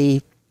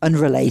totally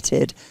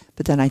unrelated,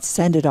 but then I'd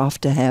send it off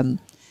to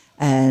him,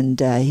 and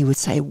he would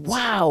say,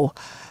 wow,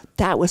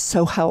 that was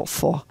so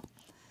helpful.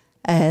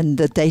 And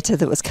the data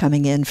that was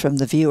coming in from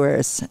the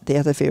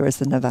other viewers,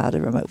 the Nevada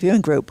Remote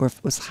Viewing Group,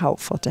 was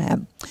helpful to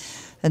him.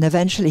 And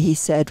eventually he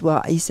said,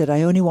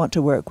 I only want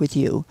to work with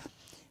you,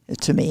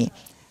 to me.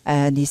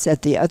 And he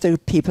said, the other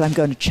people I'm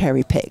going to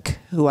cherry pick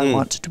who I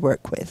wanted to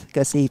work with,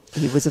 because he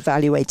was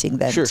evaluating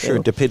them too. Sure,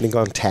 depending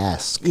on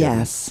task.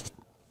 Yes.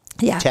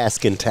 Yeah.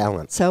 Task and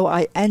talent. So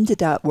I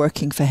ended up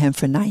working for him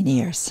for 9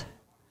 years.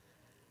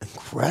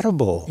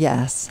 Incredible.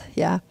 Yes,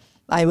 yeah.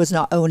 I was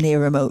not only a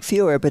remote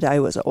viewer, but I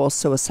was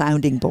also a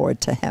sounding board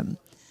to him,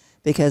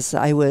 because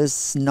I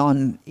was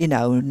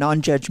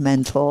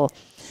non-judgmental.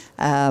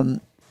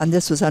 And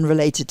this was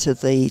unrelated to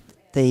the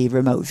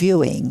remote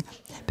viewing,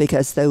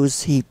 because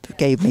those he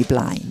gave me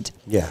blind.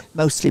 Yeah.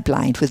 Mostly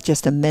blind, with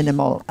just a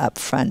minimal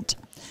upfront.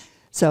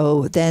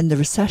 So then the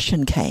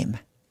recession came.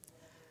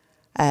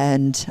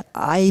 And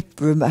I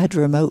had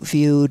remote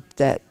viewed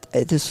that,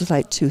 this was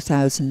like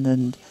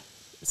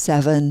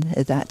 2007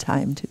 at that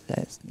time,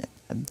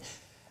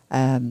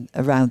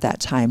 around that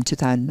time,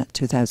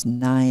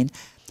 2009.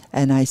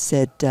 And I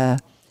said,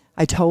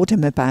 I told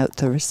him about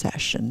the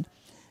recession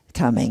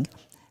coming.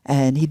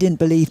 And he didn't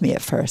believe me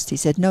at first. He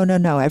said, no,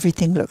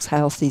 everything looks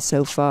healthy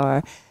so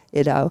far,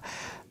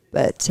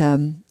 But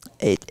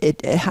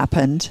it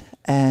happened,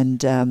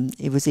 and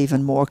he was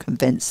even more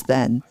convinced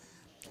then,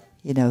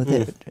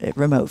 that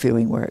remote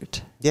viewing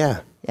worked. Yeah.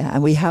 Yeah,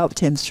 and we helped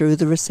him through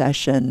the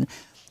recession,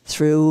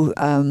 through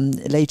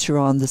later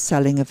on the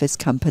selling of his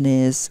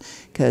companies,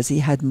 because he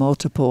had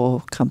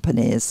multiple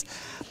companies.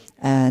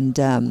 And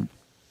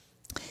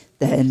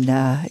then,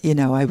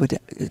 I would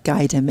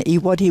guide him.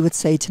 What he would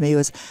say to me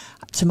was,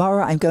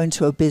 tomorrow I'm going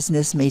to a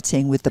business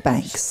meeting with the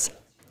banks.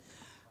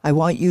 I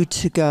want you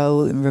to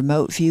go and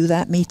remote view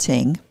that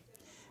meeting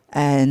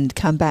and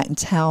come back and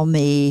tell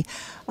me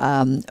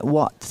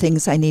what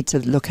things I need to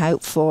look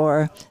out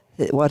for,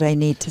 what I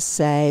need to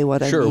say,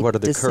 what are the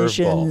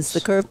decisions,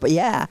 the curve. But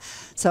yeah,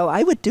 so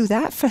I would do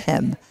that for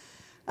him.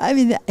 I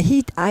mean,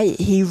 he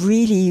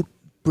really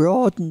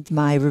broadened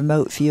my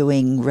remote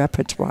viewing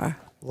repertoire.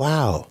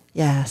 Wow.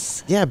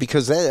 Yes. Yeah,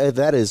 because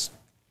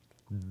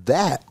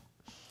that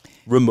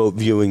remote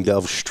viewing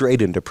delves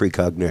straight into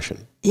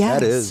precognition.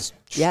 Yes. That is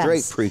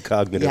straight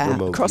precognitive remote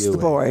viewing. Across the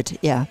board,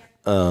 yeah.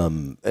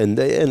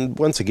 And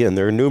once again,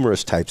 there are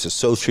numerous types: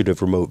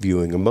 associative remote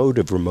viewing,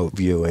 emotive remote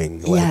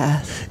viewing.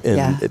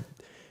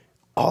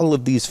 All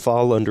of these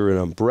fall under an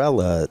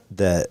umbrella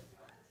that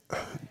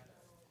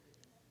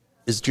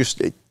is just,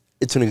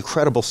 it's an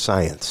incredible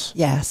science.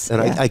 Yes.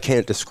 And I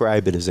can't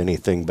describe it as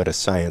anything but a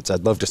science.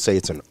 I'd love to say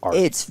it's an art.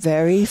 It's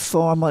very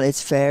formal.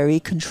 It's very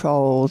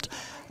controlled.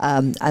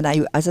 And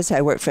as I said,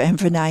 I worked for him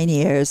for 9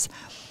 years.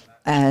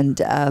 And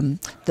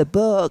the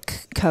book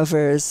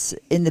covers,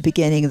 in the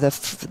beginning,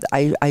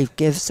 I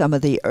give some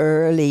of the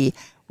early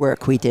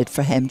work we did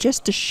for him,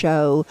 just to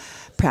show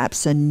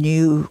perhaps a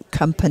new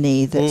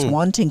company that's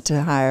wanting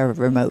to hire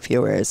remote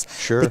viewers,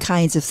 the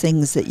kinds of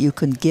things that you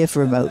can give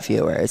remote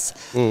viewers.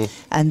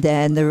 And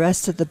then the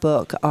rest of the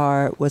book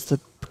was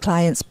the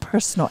client's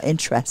personal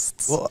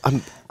interests. Well,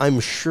 I'm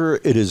sure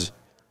it is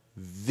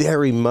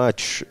very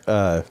much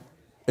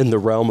in the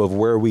realm of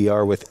where we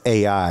are with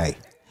AI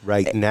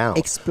right now.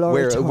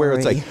 Exploratory. Where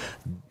it's like,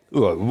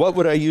 what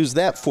would I use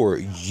that for?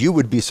 You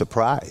would be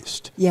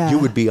surprised. Yeah. You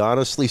would be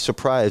honestly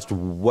surprised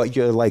what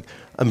you're like.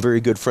 I'm very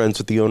good friends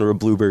with the owner of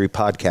Blueberry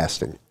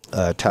Podcasting,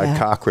 Todd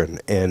Cochran,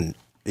 and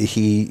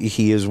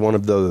he is one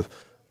of the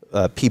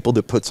people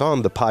that puts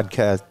on the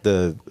podcast,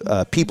 the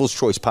People's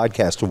Choice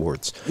Podcast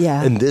Awards.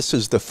 Yeah. And this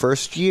is the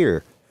first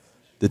year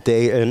that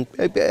they, and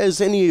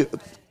as any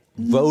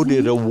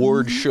voted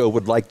award show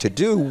would like to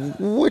do,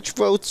 which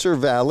votes are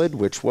valid,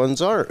 which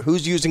ones aren't.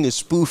 Who's using a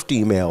spoofed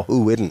email,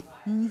 who isn't?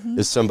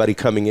 Is somebody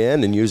coming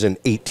in and using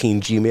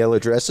 18 Gmail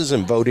addresses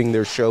and voting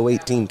their show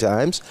 18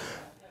 times?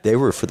 They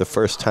were for the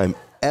first time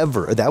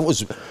ever. That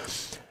was,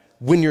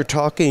 when you're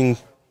talking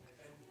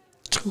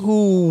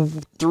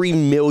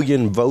 2-3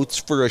 million votes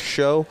for a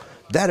show,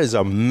 that is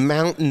a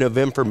mountain of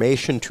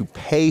information to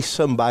pay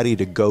somebody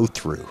to go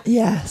through.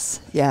 Yes,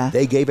 yeah.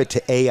 They gave it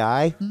to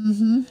AI,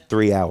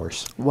 3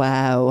 hours.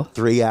 Wow.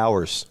 3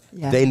 hours.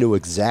 Yeah. They knew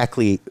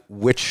exactly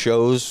which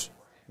shows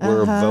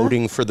were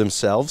voting for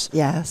themselves.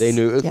 Yes. They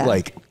knew, Yeah.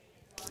 like,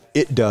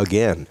 it dug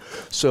in.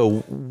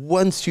 So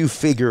once you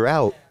figure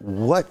out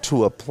what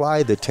to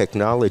apply the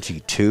technology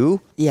to,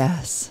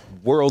 Yes.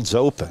 world's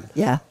open.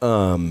 Yeah.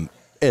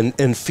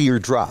 And fear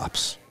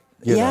drops.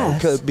 You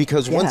Yes. know,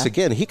 because once Yeah.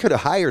 again, he could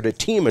have hired a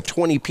team of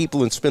 20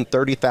 people and spent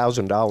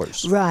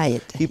 $30,000.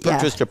 Right. He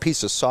purchased a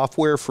piece of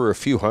software for a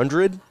few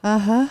hundred.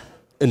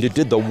 And it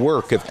did the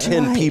work of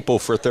 10 Right. people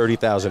for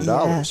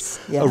 $30,000. Yes,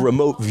 yeah. A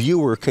remote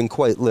viewer can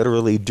quite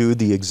literally do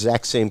the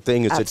exact same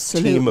thing as a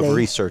team of Absolutely.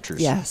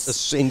 researchers. Yes. A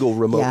single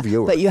remote Yeah.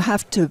 viewer. But you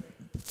have to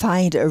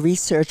find a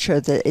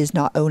researcher that is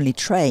not only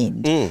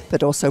trained,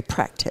 but also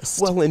practiced.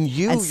 Well, and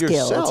you and skilled.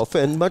 yourself,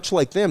 and much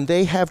like them,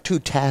 they have to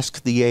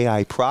task the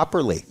AI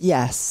properly.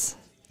 Yes.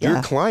 Your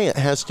Yeah. client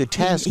has to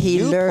task He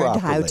you learned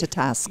properly. how to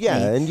task Yeah,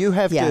 me. and you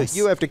have Yes.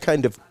 to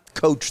kind of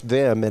coach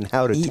them and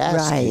how to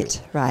task you.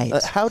 Right.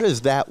 How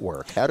does that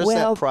work? How does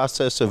Well- that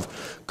process of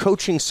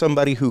coaching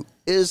somebody who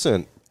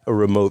isn't a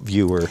remote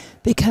viewer?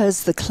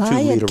 Because the lead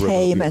client a remote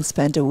came viewer. and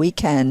spent a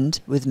weekend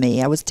with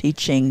me. I was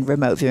teaching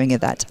remote viewing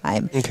at that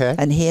time. Okay.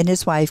 And he and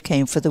his wife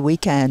came for the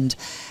weekend,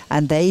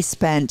 and they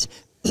spent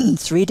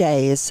 3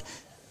 days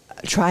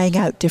trying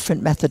out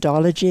different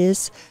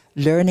methodologies,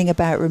 learning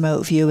about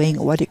remote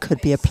viewing, what it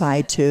could be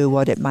applied to,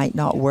 what it might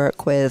not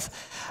work with,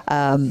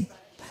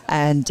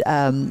 and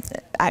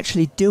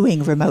actually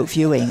doing remote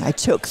viewing. I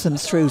took them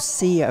through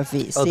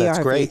CRV, Oh, that's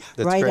great.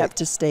 That's right great. up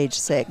to stage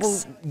 6.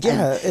 Well,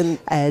 yeah,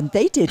 and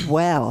they did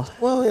well.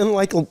 Well, and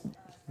like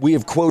we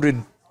have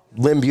quoted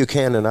Lynn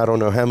Buchanan, I don't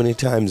know how many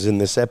times in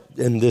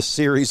this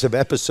series of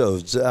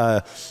episodes.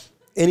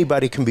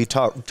 Anybody can be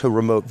taught to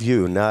remote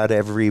view. Not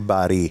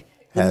everybody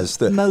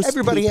has Most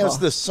everybody people. has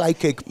the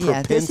psychic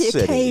Yeah, there's propensity.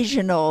 the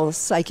occasional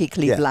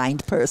psychically Yeah.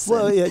 blind person.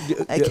 Well, yeah,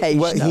 occasionally.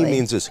 what he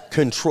means is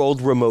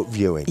controlled remote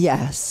viewing.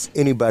 Yes.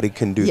 Anybody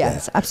can do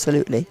Yes, that.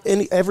 absolutely.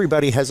 And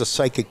everybody has a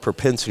psychic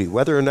propensity.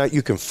 Whether or not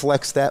you can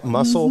flex that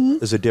muscle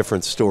is a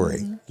different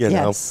story. You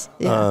know, Yes,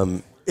 yeah.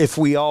 If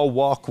we all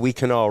walk, we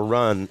can all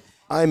run.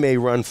 I may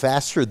run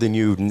faster than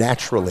you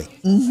naturally.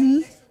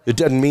 It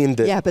doesn't mean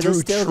that. Yeah, but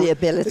there's through still the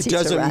ability It to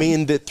doesn't run.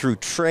 mean that through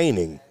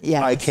training,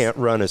 Yes. I can't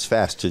run as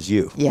fast as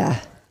you. Yeah.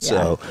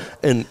 So,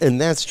 and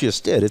that's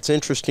just it. It's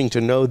interesting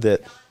to know that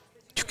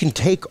you can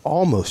take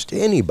almost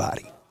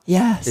anybody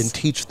Yes. and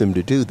teach them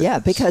to do that. Yeah,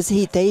 because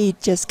they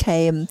just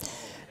came.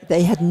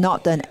 They had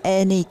not done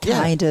any Yeah.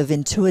 kind of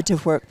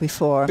intuitive work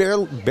before.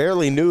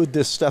 barely knew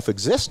this stuff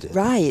existed.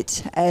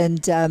 Right.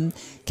 And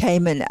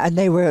came in, and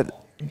they were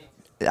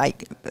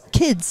like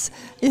kids,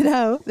 you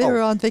know. They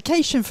were on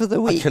vacation for the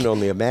week. can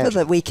only imagine. For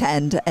the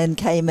weekend, and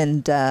came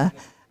and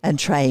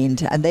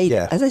trained. And they,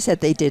 Yeah. as I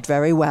said, they did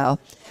very well.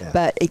 Yeah.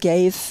 But it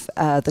gave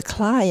the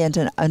client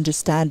an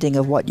understanding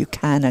of what you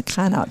can and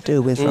cannot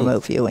do with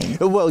remote viewing.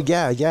 Well,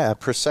 yeah,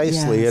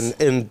 precisely. Yes.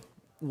 And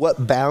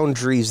what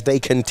boundaries they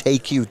can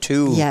take you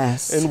to.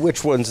 Yes. And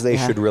which ones they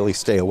Yeah. should really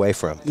stay away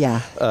from. Yeah.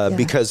 Yeah.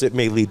 Because it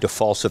may lead to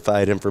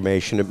falsified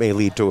information. It may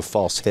lead to a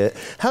false hit.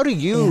 How do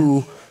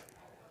you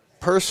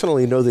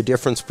personally know the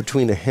difference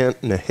between a hint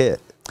and a hit?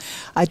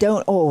 I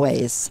don't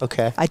always.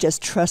 Okay. I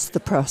just trust the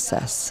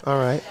process. All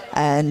right.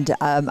 And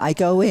I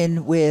go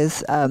in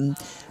with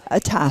a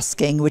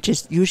tasking, which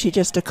is usually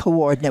just a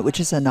coordinate, which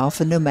is an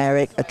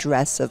alphanumeric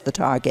address of the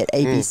target,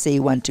 ABC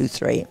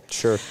 123.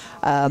 Sure.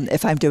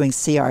 If I'm doing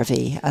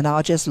CRV, and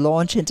I'll just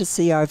launch into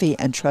CRV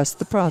and trust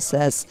the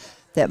process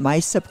that my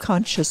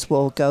subconscious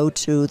will go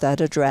to that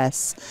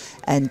address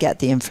and get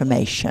the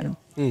information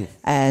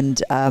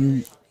and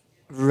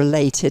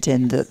relate it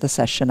in the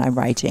session I'm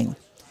writing.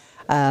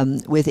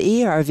 With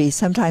ERV,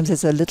 sometimes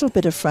there's a little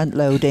bit of front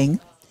loading.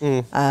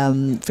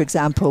 For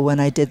example, when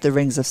I did the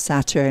Rings of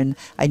Saturn,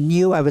 I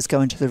knew I was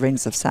going to the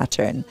Rings of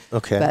Saturn,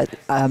 Okay.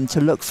 but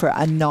to look for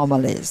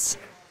anomalies.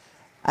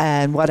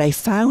 And what I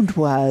found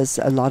was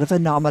a lot of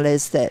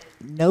anomalies that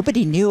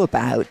nobody knew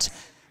about.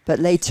 But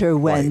later,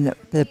 when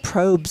the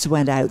probes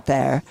went out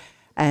there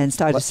and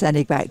started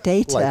sending back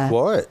data, Like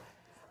what?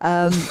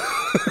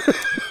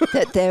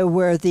 that there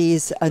were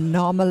these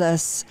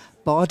anomalous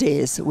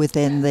bodies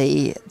within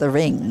the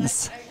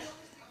rings.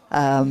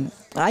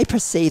 I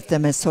perceived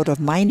them as sort of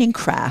mining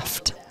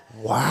craft.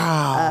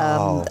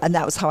 Wow. And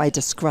that was how I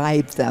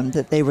described them,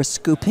 that they were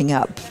scooping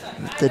up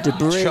the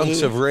debris.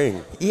 Chunks of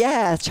ring.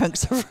 Yeah,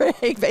 chunks of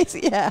ring,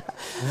 basically, yeah.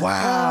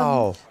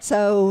 Wow.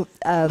 So,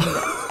 since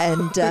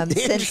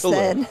Angela,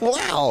 then,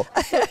 Wow.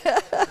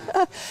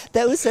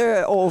 Those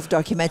are all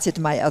documented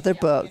in my other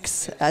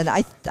books, and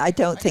I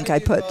don't think I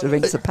put the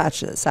rings of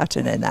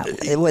Saturn in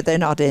that. They're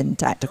not in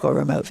tactical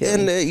remote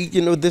viewing.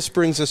 And this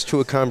brings us to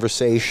a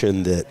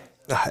conversation that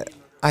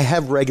I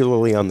have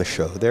regularly on the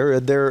show.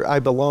 I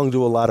belong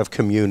to a lot of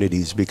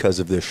communities because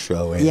of this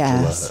show, Angela.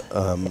 Yes.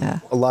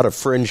 A lot of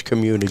fringe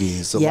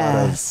communities.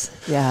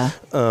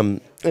 And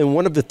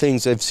one of the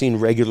things I've seen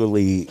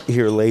regularly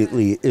here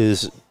lately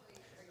is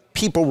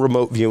people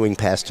remote viewing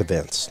past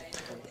events.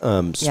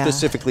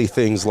 Specifically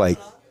things like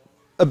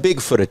a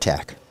Bigfoot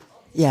attack.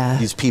 Yeah.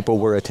 These people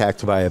were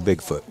attacked by a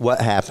Bigfoot.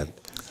 What happened?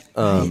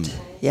 Right.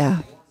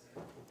 Yeah.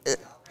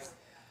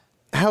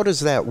 How does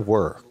that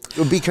work?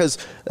 Because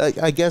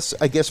I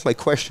guess my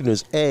question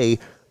is,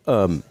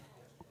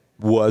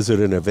 was it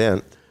an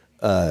event?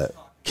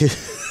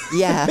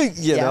 Yeah.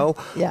 you know?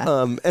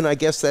 Yeah. And I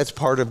guess that's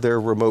part of their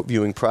remote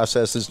viewing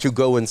process is to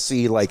go and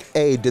see, like,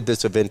 did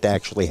this event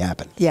actually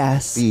happen?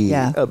 Yes.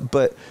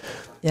 But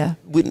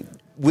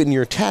when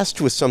you're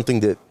tasked with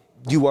something that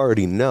you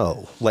already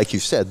know, like you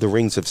said, the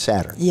rings of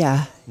Saturn.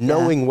 Yeah.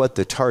 Knowing what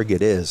the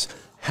target is,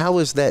 how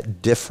is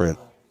that different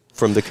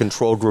from the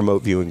controlled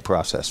remote viewing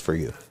process for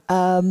you?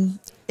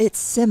 It's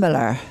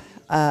similar.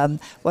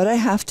 What I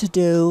have to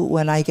do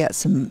when I get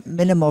some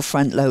minimal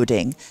front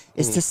loading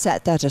is to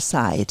set that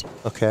aside.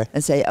 Okay.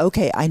 And say,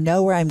 okay, I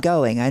know where I'm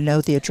going. I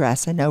know the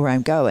address. I know where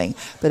I'm going.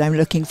 But I'm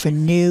looking for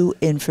new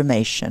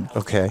information.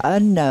 Okay.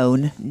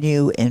 Unknown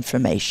new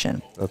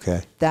information.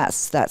 Okay.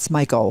 That's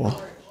my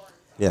goal.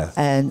 Yeah.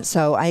 And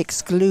so I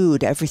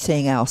exclude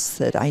everything else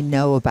that I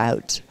know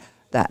about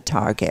that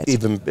target.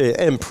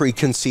 And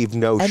preconceived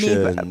notions.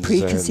 Any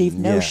preconceived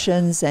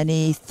notions,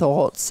 any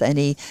thoughts,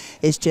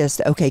 it's just,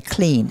 okay,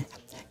 clean.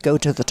 Go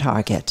to the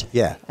target.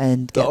 Yeah.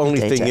 And the get only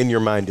the data. thing in your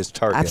mind is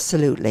target.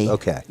 Absolutely.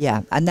 Okay.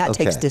 Yeah. And that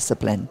takes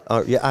discipline.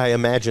 Yeah, I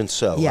imagine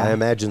so. Yeah. I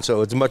imagine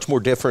so. It's much more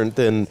different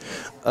than,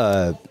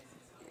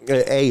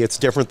 it's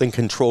different than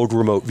controlled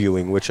remote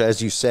viewing, which,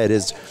 as you said,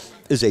 is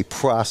a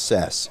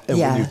process. And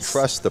when you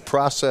trust the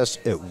process,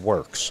 it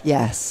works.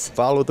 Yes.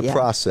 Follow the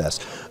process.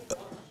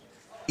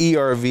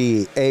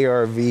 ERV,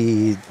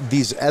 ARV,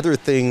 these other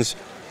things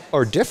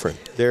are different.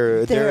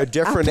 They're a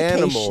different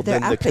animal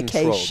than the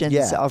controlled. They're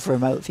applications of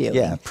remote viewing.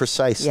 Yeah,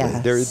 precisely.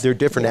 Yes. They're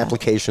different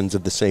applications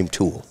of the same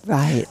tool.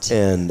 Right.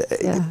 And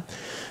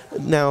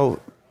now,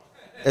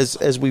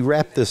 as we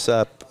wrap this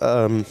up,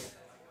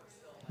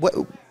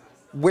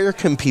 where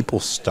can people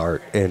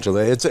start,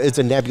 Angela? It's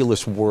a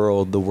nebulous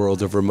world, the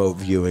world of remote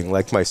viewing.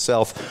 Like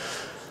myself,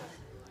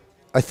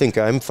 I think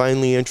I'm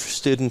finally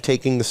interested in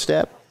taking the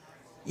step.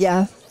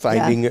 Yeah.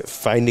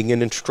 Finding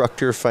an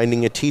instructor,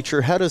 finding a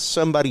teacher. How does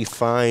somebody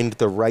find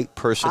the right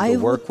person to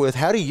work with?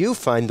 How do you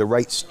find the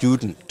right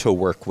student to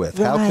work with?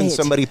 How can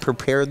somebody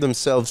prepare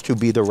themselves to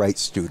be the right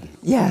student?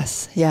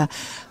 Yes, yeah.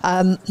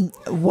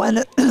 One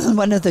of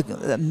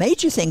the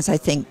major things I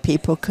think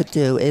people could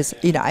do is,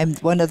 I'm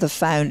one of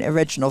the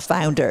original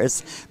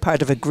founders,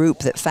 part of a group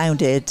that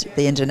founded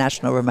the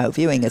International Remote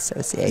Viewing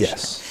Association.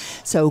 Yes.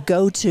 So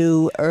go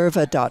to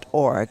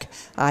irva.org,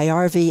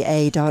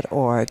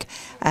 IRVA.org,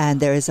 and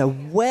there is a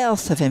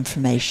wealth of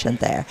information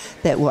there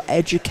that will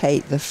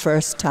educate the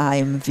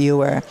first-time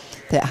viewer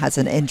that has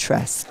an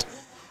interest.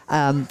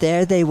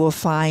 There they will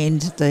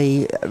find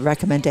the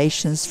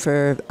recommendations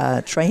for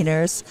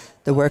trainers,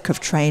 the work of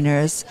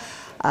trainers.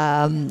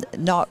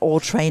 Not all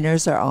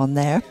trainers are on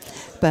there,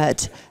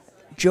 but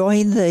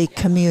join the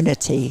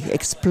community,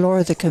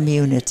 explore the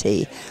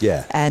community,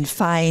 and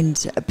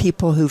find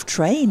people who've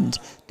trained.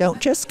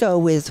 Don't just go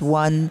with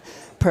one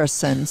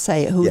person.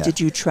 Say, who did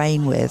you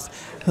train with?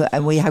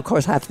 And we, of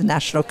course, have the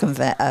national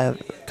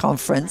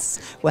conference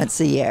once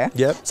a year.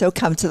 Yep. So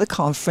come to the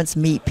conference,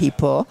 meet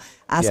people,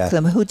 ask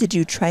them, who did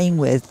you train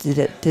with?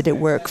 Did it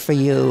work for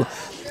you?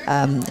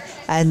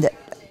 And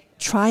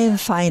try and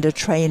find a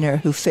trainer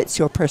who fits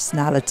your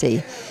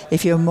personality.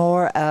 If you're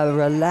more a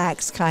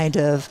relaxed kind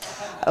of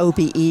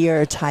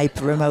OBE type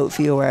remote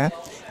viewer,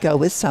 go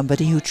with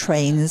somebody who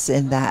trains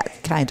in that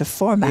kind of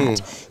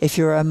format. If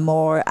you're a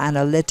more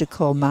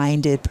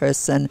analytical-minded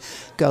person,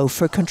 go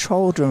for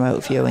controlled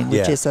remote viewing,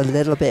 which is a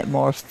little bit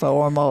more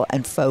formal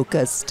and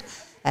focused.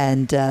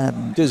 And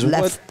does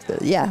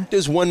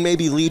one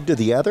maybe lead to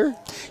the other?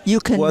 You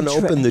can one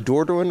open the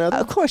door to another?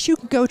 Of course, you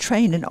can go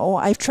train in all.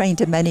 I've trained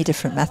in many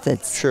different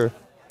methods. Sure.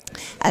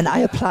 And I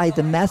apply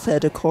the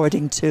method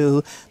according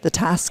to the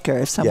tasker.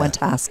 If someone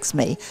tasks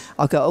me,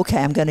 I'll go, okay,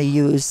 I'm going to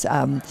use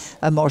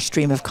a more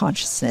stream of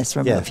consciousness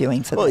remote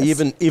viewing for this.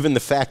 Well, even the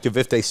fact of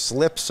if they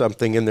slip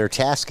something in their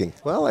tasking,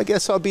 well, I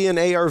guess I'll be an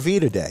ARV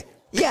today.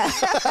 Yeah.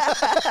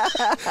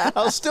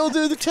 I'll still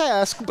do the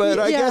task, but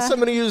I guess I'm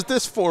going to use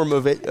this form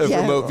of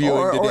remote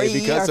viewing today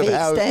because of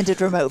how extended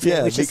remote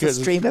viewing, which is a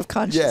stream of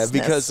consciousness.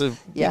 Because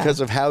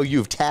of how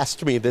you've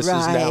tasked me. This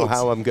is now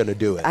how I'm going to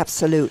do it.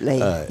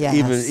 Absolutely.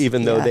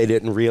 Even though they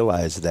didn't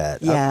realize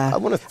that. Yeah. I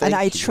want to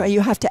thank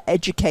you have to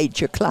educate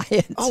your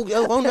client.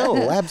 Oh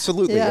no,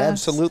 absolutely,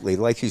 absolutely.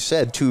 Like you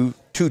said, to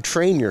to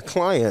train your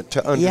client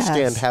to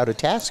understand how to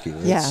task you.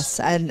 Yes,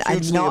 and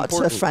not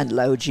important. to front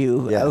load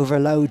you,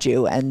 overload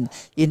you. And,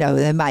 you know,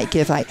 they might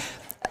give like,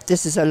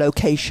 this is a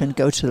location,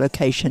 go to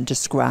location,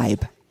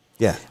 describe.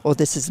 Yeah. Or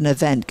this is an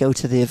event, go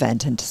to the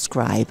event and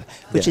describe,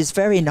 which is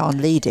very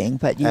non-leading,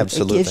 but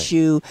it gives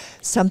you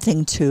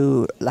something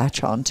to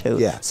latch on to.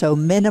 Yeah. So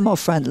minimal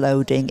front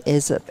loading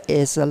is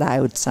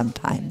allowed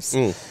sometimes.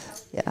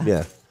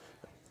 Yeah.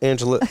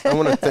 Angela, I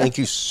want to thank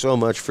you so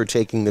much for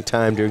taking the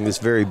time during this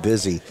very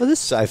busy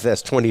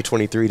PSIfest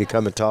 2023 to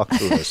come and talk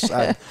to us.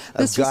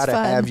 I've got to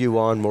have you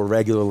on more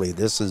regularly.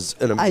 This is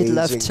an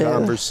amazing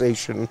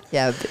conversation.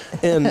 Yeah.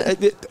 And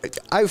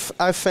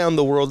I've found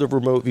the world of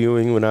remote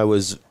viewing when I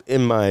was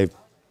in my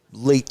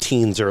late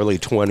teens, early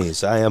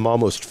 20s. I am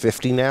almost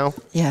 50 now.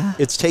 Yeah.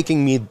 It's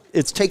taken me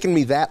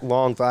that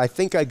long, but I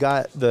think I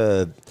got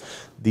the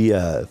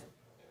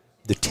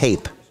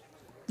tape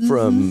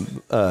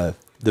from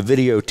the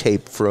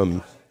videotape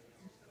from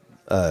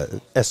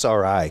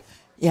SRI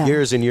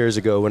years and years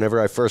ago, whenever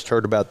I first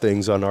heard about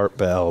things on Art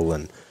Bell,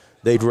 and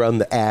they'd run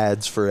the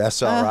ads for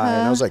SRI,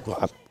 and I was like,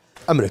 well,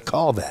 I'm going to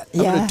call that.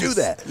 I'm going to do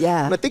that.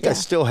 Yeah. And I think I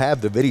still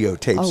have the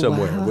videotape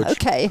somewhere,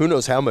 which who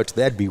knows how much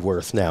that'd be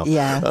worth now.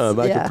 I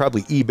could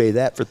probably eBay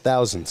that for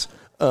thousands.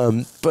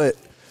 But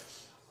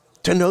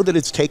to know that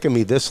it's taken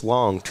me this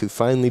long to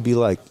finally be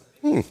like,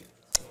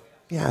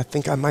 yeah, I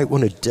think I might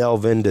want to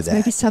delve into that.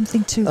 Maybe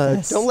something to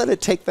this. Don't let it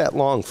take that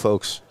long,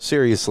 folks.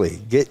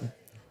 Seriously, get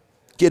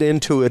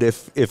into it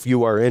if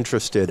you are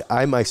interested.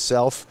 I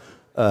myself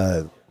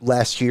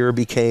last year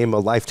became a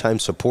lifetime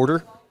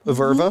supporter of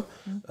IRVA.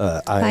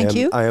 Thank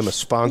you. I am a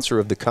sponsor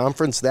of the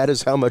conference. That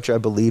is how much I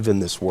believe in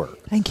this work.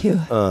 Thank you.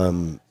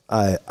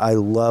 I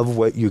love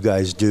what you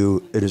guys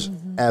do. It is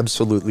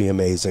absolutely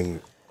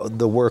amazing.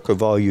 The work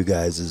of all you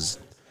guys is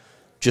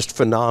just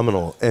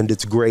phenomenal, and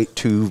it's great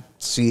to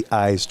see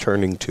eyes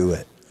turning to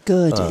it.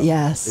 Good,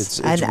 yes. It's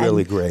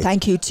really great.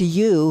 Thank you to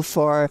you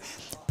for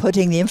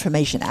putting the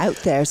information out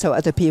there so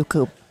other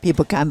people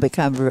can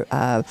become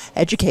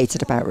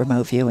educated about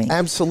remote viewing.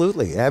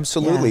 Absolutely. Yes.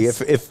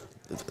 If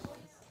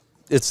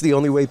it's the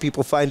only way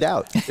people find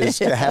out is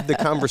to have the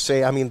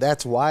conversation. I mean,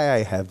 that's why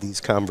I have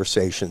these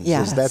conversations.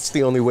 Yes. That's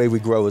the only way we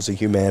grow as a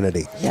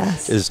humanity.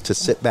 Yes. Is to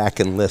sit back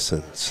and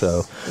listen.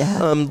 So,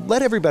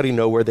 let everybody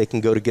know where they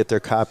can go to get their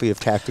copy of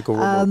Tactical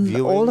Remote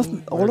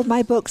Viewing. All of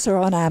my books are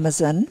on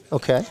Amazon.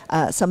 Okay.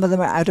 Some of them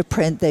are out of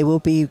print. They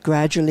will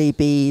gradually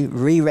be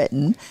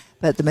rewritten,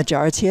 but the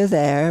majority are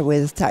there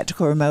with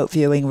Tactical Remote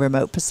Viewing,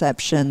 Remote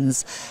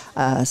Perceptions,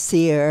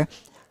 SEER.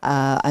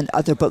 And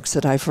other books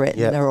that I've written.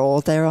 They're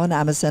all there on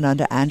Amazon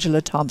under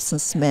Angela Thompson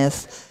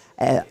Smith,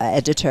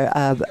 editor,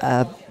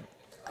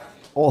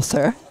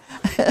 author.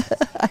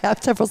 I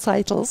have several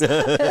titles.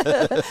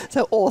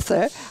 So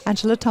author,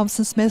 Angela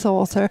Thompson Smith,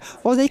 author,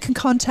 or they can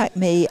contact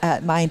me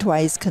at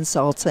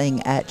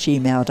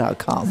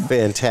mindwiseconsulting@gmail.com.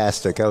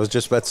 Fantastic. I was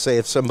just about to say,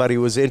 if somebody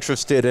was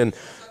interested in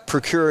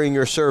procuring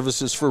your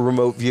services for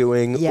remote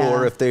viewing,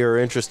 or if they are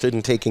interested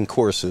in taking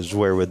courses,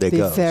 where would they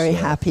go? Be very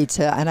happy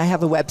to. And I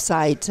have a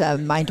website,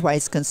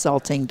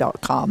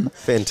 mindwiseconsulting.com.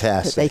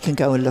 Fantastic. They can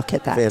go and look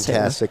at that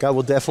Fantastic. too. I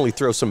will definitely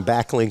throw some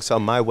backlinks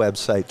on my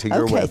website to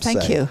your website.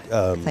 Thank you.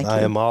 I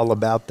am all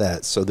about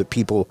that, so that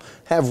people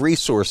have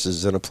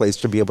resources and a place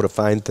to be able to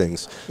find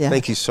things.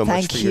 Thank you so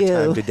much for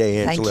your time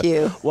today, Angela. Thank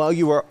you. While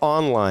you are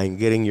online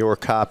getting your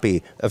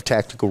copy of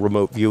Tactical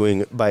Remote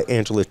Viewing by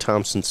Angela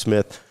Thompson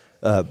Smith,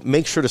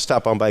 make sure to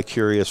stop on by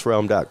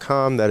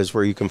CuriousRealm.com. That is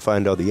where you can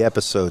find all the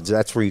episodes.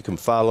 That's where you can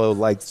follow,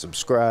 like,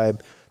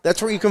 subscribe.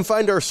 That's where you can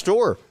find our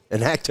store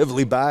and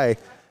actively buy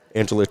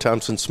Angela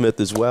Thompson Smith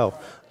as well.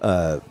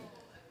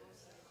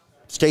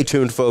 Stay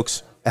tuned,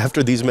 folks.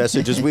 After these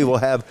messages, we will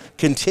have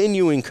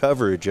continuing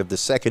coverage of the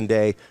second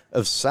day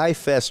of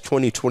PSIfest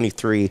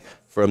 2023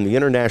 from the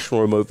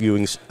International Remote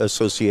Viewing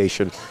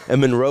Association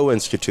and Monroe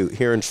Institute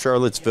here in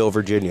Charlottesville,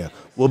 Virginia.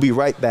 We'll be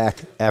right back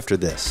after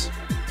this.